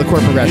changing now the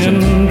chord progression.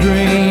 In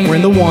dreams, We're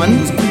in the 1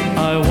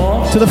 I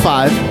walk to the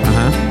 5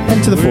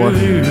 and to the 4.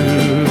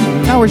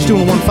 Now we're just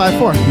doing a 1, 5,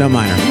 4. No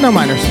minor. No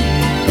minors.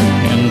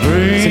 in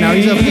dreams. So now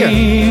he's up here.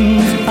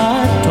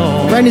 I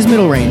talk Right in his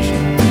middle range.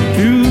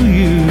 to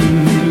you.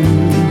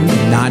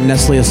 Not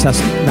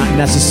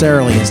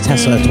necessarily his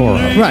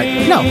tessitura.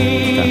 Right. No.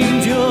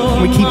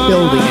 We keep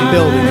building and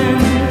building.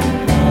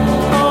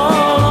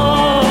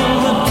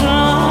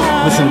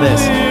 Listen to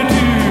this.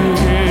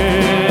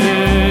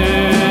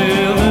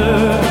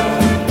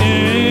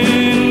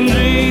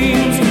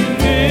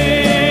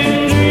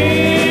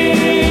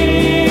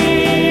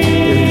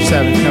 Here's your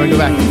 7. Now we go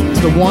back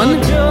to the 1,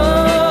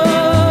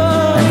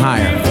 And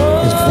higher.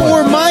 His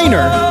 4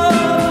 minor,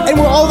 and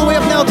we're all the way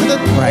up now to the.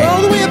 Right. We're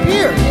all the way up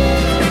here.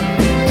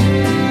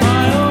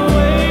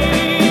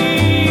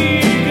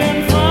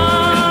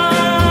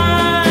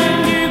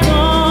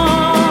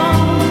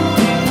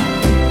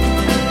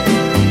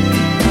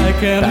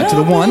 Back to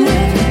the 1,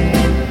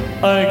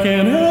 I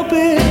can't help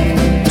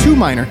it 2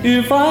 minor.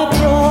 if I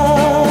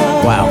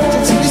try. Wow.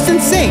 It's just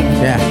insane.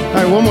 Yeah. All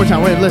right, one more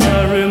time. Wait, listen.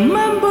 I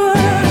remember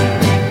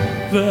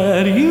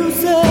that you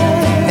said.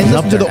 And He's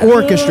listen up to the there.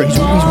 orchestra. He's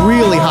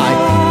really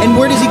high. And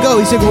where does he go?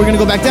 He said, we're going to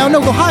go back down. No,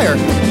 go higher.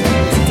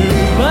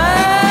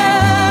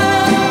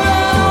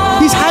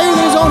 He's higher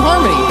than his own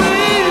harmony.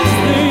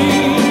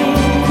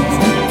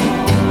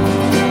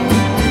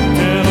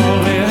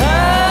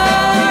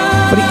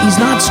 But he's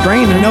not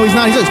straining. No, he's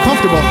not. He's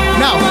comfortable.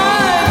 Now,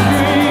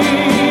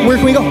 where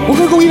can we go? We're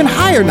going to go even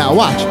higher now.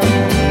 Watch.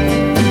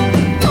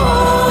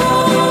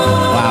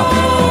 Wow.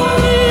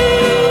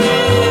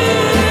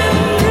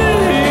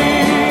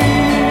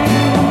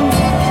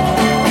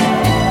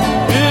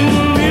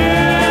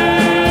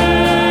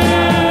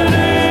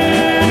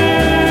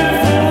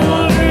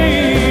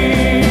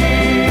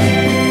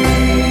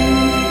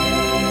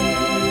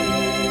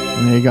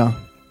 There you go.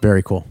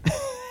 Very cool.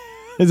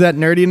 Is that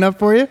nerdy enough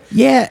for you?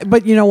 Yeah,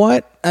 but you know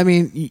what? I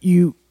mean,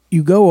 you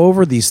go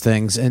over these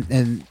things,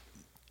 and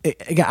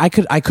I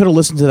could have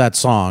listened to that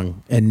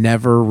song and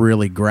never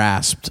really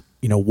grasped,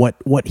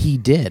 what he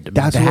did.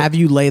 That's to what- have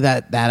you lay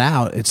that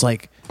out. It's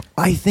like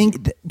I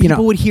think You people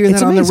know, would hear it's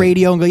that on the amazing.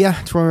 radio and go, yeah,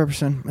 it's Roy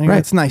Orbison. right.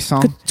 It's a nice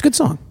song. It's a good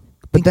song.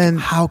 But then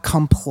how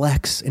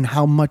complex and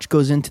how much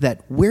goes into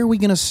that. Where are we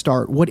going to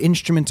start? What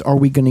instruments are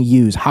we going to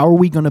use? How are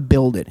we going to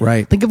build it?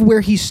 Right. Think of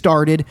where he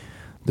started.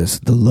 The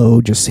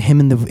low, just him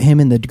and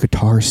the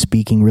guitar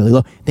speaking really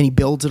low. Then he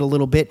builds it a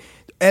little bit.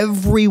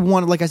 Every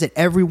one, like I said,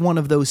 every one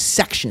of those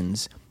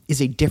sections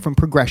is a different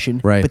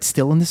progression, Right. but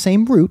still in the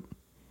same root,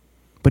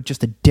 but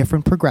just a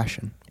different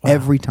progression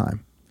every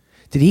time.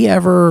 Did he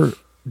ever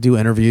do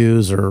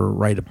interviews or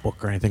write a book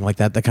or anything like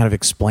that kind of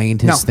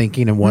explained his No.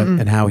 thinking and what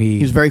and how He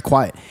was very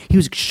quiet. He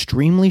was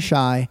extremely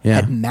shy, Yeah.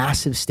 had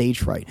massive stage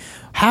fright.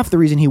 Half the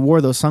reason he wore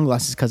those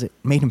sunglasses because it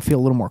made him feel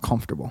a little more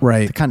comfortable.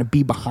 Right. To kind of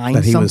be behind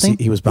That he was- something.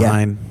 he was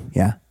behind.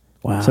 Yeah.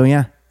 Wow. So,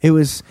 yeah, it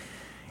was...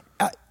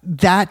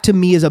 that, to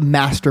me, is a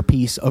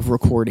masterpiece of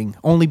recording.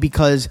 Only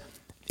because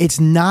it's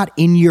not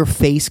in your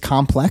face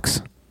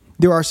complex.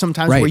 There are some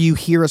times Right. where you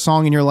hear a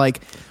song and you're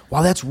like,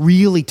 wow, that's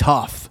really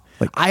tough.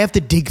 Like- I have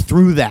to dig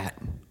through that.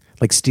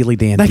 Like Steely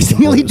Dan. Like Beacon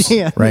Steely Blues,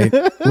 Dan. right?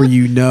 Where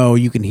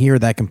you can hear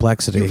that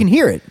complexity. You can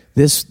hear it.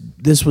 This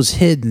was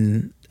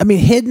hidden. I mean,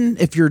 hidden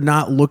if you're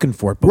not looking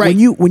for it. But Right.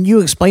 when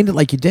you explained it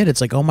like you did, it's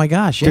like, oh my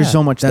gosh, yeah, There's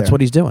so much That's there.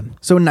 what he's doing.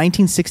 So in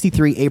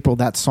 1963, April,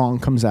 that song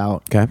comes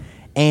out. Okay.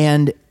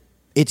 And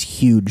it's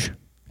huge.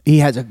 He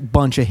has a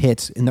bunch of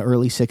hits in the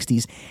early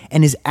 60s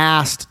and is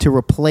asked to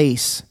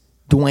replace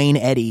Dwayne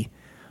Eddy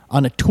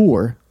on a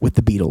tour with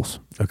the Beatles.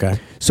 Okay.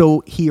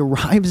 So he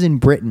arrives in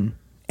Britain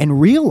and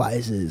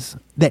realizes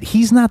that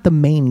he's not the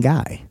main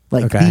guy.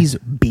 Like Okay. these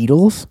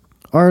Beatles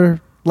are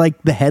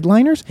like the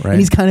headliners, Right. and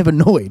he's kind of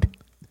annoyed.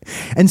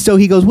 And so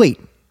he goes, wait,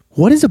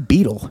 what is a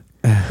Beatle?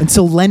 And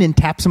so Lennon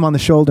taps him on the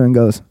shoulder and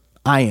goes,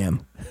 I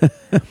am.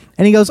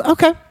 And he goes,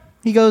 okay.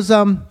 He goes,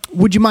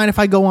 would you mind if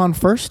I go on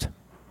first?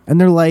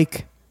 And they're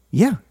like,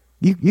 yeah,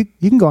 you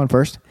can go on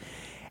first.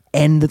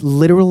 And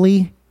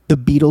literally the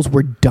Beatles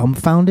were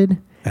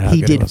dumbfounded. And how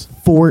He good it did was.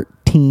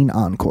 14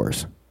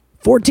 encores.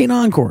 14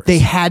 encores. They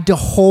had to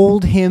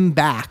hold him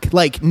back,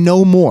 like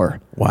no more.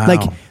 Wow.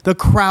 Like the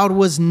crowd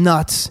was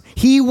nuts.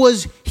 He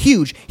was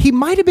huge. He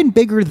might have been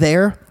bigger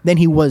there than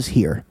he was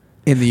here.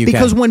 In the UK.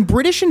 Because when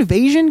British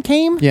invasion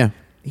came, Yeah.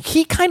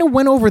 he kind of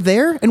went over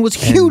there and was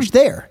huge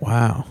there.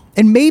 Wow.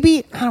 And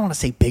maybe, I don't want to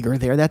say bigger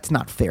there, that's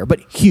not fair, but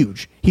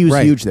huge. He was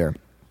Right. huge there.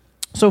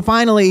 So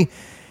finally,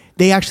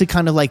 they actually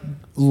kind of like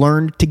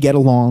learned to get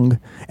along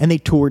and they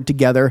toured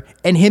together.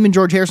 And him and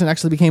George Harrison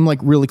actually became like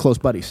really close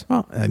buddies.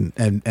 Well, and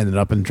ended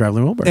up in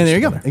Traveling Wilburys. And there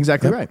you go. together.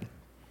 Exactly Yep.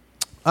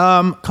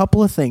 right.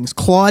 Couple of things.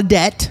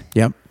 Claudette,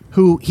 Yep.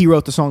 who he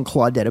wrote the song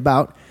Claudette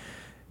about,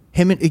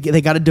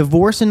 they got a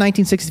divorce in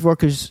 1964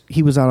 because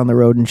he was out on the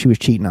road and she was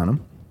cheating on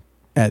him.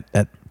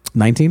 At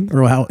 19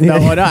 or how? No,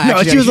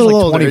 actually, she was a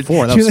little like older.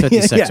 24. That She was was-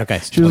 56. yeah, Okay,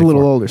 she was a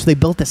little 24. older. So they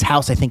built this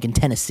house, I think, in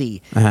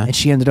Tennessee, and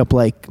she ended up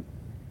like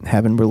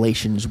having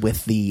relations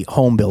with the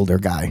home builder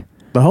guy.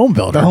 The home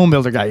builder. The home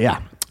builder guy, yeah.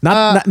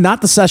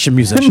 Not the session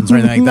musicians or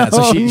anything like that.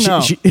 So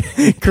No, she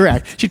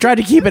correct. She tried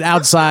to keep it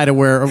outside of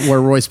where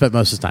Roy spent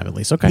most of his time, at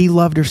least. Okay. He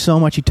loved her so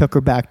much he took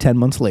her back 10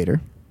 months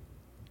later.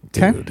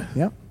 Dude.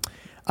 Yep.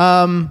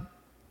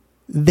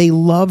 They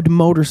loved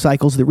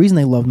motorcycles. The reason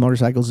they loved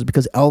motorcycles is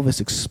because Elvis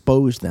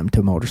exposed them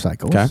to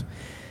motorcycles. Okay.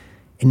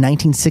 In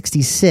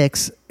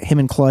 1966, him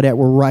and Claudette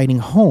were riding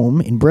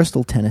home in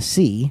Bristol,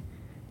 Tennessee,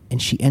 and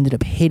she ended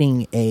up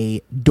hitting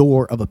a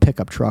door of a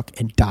pickup truck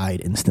and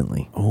died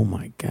instantly. Oh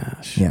my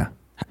gosh. Yeah.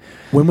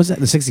 When was that?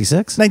 The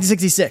 66?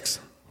 1966.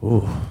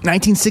 Ooh.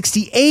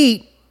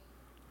 1968,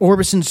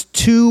 Orbison's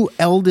two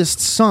eldest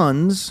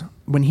sons,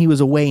 when he was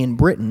away in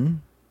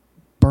Britain,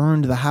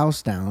 burned the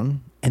house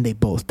down, and they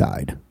both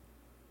died.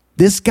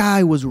 This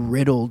guy was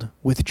riddled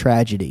with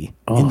tragedy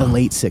in the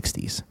late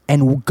 60s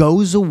and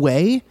goes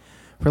away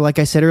for, like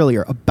I said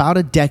earlier, about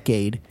a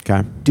decade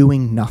Okay.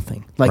 doing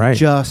nothing. Like, Right.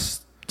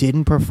 just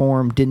didn't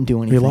perform, didn't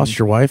do anything. You lost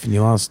your wife and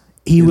you lost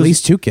He at was-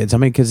 least two kids. How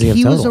many kids do you have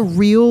He total? was a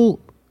real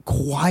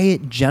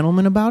quiet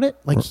gentleman about it.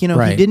 Like, he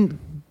Right. didn't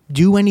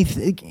do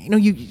anything.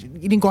 You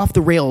didn't go off the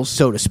rails,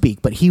 so to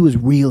speak, but he was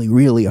really,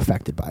 really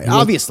affected by it.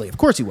 Obviously, of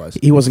course he was.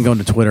 He wasn't going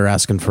to Twitter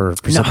asking for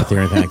sympathy or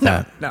anything like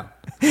that. No.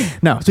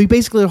 No. So he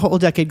basically, a whole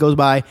decade goes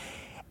by,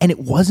 and it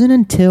wasn't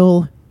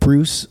until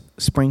Bruce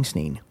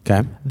Springsteen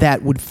Okay.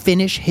 that would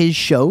finish his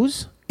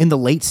shows in the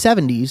late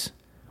 70s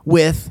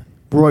with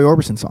Roy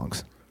Orbison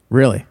songs.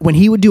 Really? When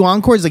he would do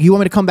encores, like, you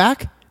want me to come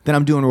back? Then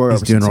I'm doing Roy Orbison.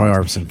 He's doing Roy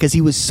Orbison. Because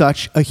he was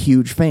such a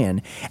huge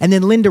fan. And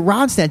then Linda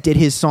Ronstadt did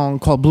his song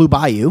called Blue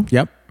Bayou.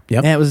 Yep.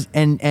 And it was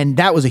and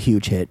that was a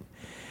huge hit.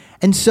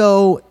 And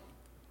so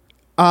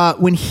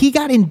when he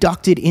got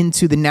inducted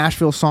into the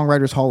Nashville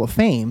Songwriters Hall of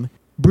Fame,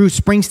 Bruce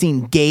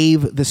Springsteen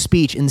gave the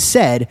speech and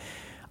said,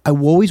 I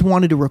always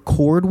wanted to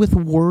record with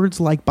words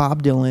like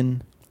Bob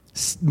Dylan,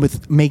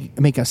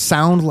 make a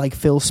sound like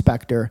Phil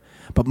Spector,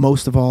 but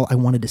most of all, I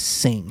wanted to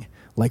sing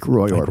like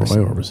Roy Orbison.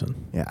 Roy Orbison.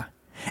 Yeah.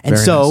 And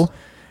Very so nice.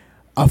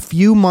 a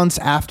few months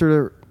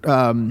after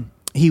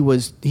he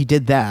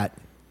did that,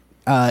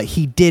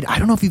 he did, I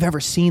don't know if you've ever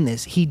seen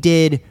this, he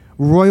did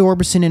Roy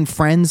Orbison and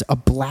Friends, a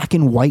black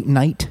and white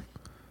night.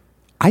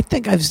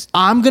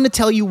 I'm going to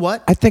tell you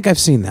what, I think I've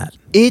seen that.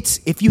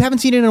 if you haven't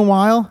seen it in a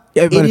while,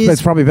 Yeah, but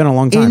it's probably been a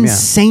long time, yeah.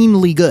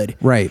 insanely good.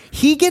 Right.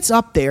 He gets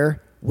up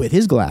there with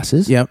his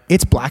glasses. Yep.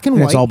 It's black and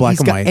And white. it's all black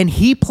and white. And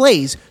he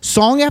plays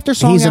song after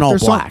song He's in after all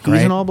song. black, He's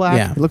right? in all black.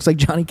 Yeah. It looks like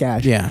Johnny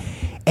Cash. Yeah.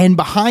 And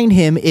behind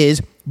him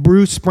is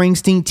Bruce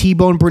Springsteen,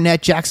 T-Bone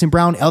Burnett, Jackson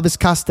Brown, Elvis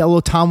Costello,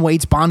 Tom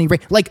Waits, Bonnie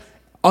Raitt, like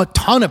a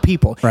ton of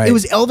people. Right. It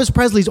was Elvis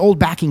Presley's old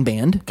backing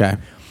band. Okay.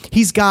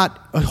 He's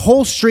got a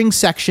whole string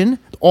section.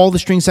 All the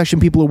string section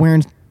people are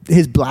wearing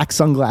his black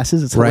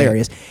sunglasses. It's Right.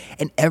 hilarious.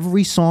 And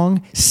every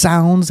song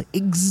sounds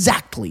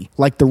exactly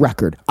like the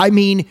record. I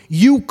mean,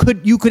 you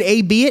could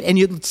A-B it and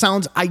it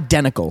sounds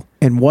identical.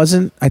 And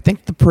I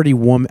think the Pretty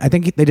Woman, I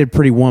think they did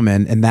Pretty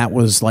Woman, and that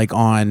was like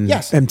on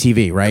Yes.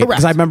 MTV, right? Correct.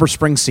 Because I remember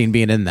Springsteen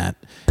being in that,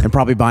 and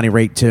probably Bonnie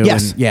Raitt too.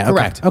 Yes, and, yeah,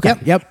 correct. Okay.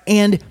 Yep.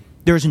 And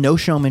There's no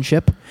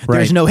showmanship. Right.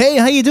 There's no, hey,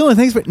 how you doing?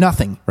 Thanks for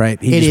nothing.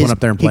 Right. He just went up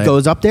there and played. He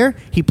goes up there.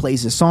 He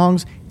plays his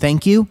songs.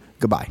 Thank you.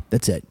 Goodbye.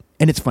 That's it.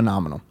 And it's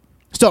phenomenal.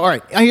 So, all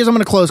right. Here's I'm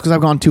going to close because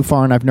I've gone too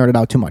far and I've nerded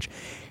out too much.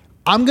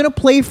 I'm going to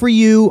play for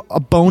you a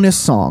bonus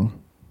song.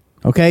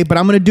 Okay? But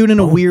I'm going to do it in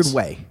a weird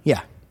way.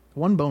 Yeah.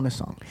 One bonus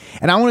song.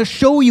 And I want to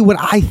show you what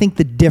I think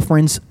the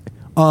difference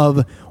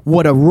of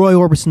what a Roy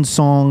Orbison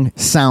song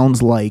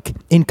sounds like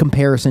in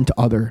comparison to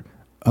other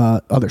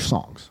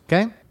songs.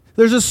 Okay?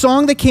 There's a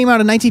song that came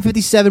out in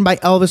 1957 by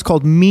Elvis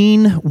called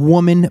Mean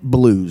Woman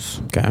Blues.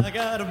 Okay. I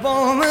got a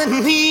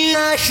woman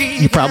here, she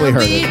You probably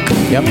heard it.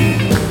 Yep.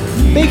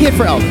 Big hit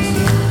for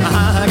Elvis.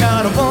 I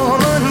got a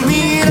woman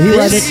here. He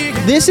wrote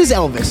it. This is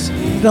Elvis.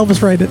 Did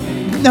Elvis write it?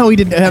 No, he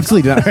didn't.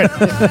 Absolutely not.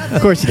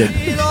 Of course he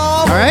did.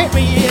 All right.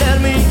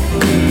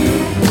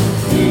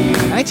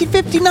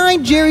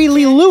 1959, Jerry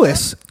Lee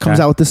Lewis comes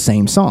Okay. out with the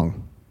same song.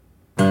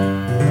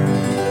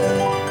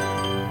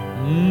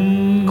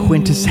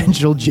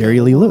 Quintessential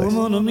Jerry Lee Lewis.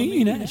 Woman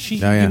mean as she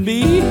Oh, yeah. can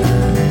be.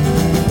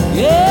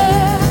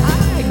 Yeah,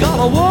 I got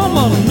a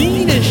woman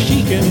mean as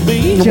she can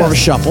be. A little more of a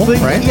shuffle,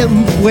 right? Yeah,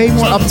 way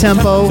more up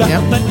tempo.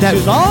 Yep.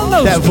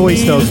 That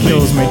voice though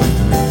kills me.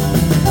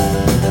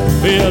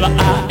 Well,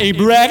 I ain't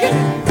bragging.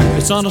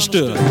 It's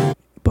understood.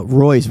 But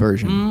Roy's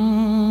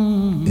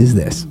version is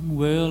this.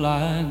 Well,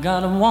 I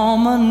got a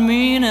woman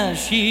mean as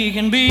she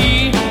can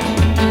be. Well,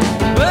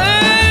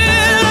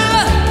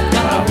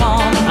 got a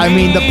woman I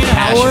mean, the mean as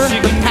power, she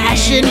the can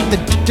passion, be.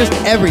 just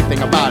everything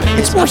about it.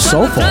 It's more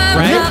soulful,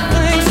 right? I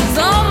think she's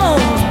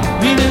almost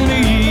meaning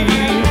me.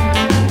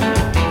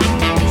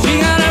 She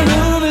got a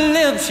ruby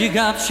lips, she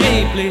got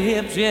shapely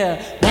hips,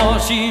 yeah. Boy,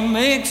 she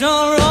makes a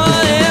royal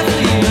flip.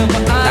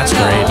 That's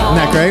great. Isn't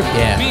that great?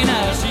 Yeah.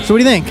 So what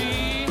do you think?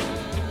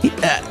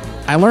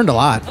 I learned a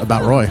lot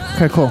about Roy.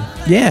 Okay, cool.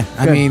 Yeah.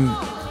 I Good. mean,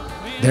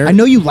 I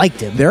know you liked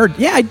him.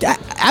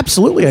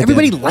 Absolutely.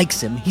 Everybody did. likes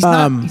him. He's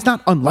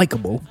not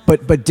unlikable.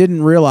 But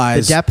didn't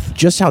realize The depth.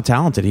 just how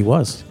talented he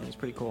was. He's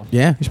pretty cool.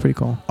 Yeah. He's pretty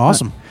cool.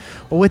 Awesome.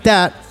 Well, with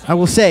that, I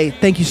will say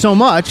thank you so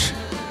much,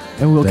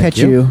 and we'll Thank catch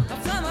you. you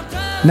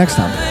next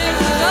time.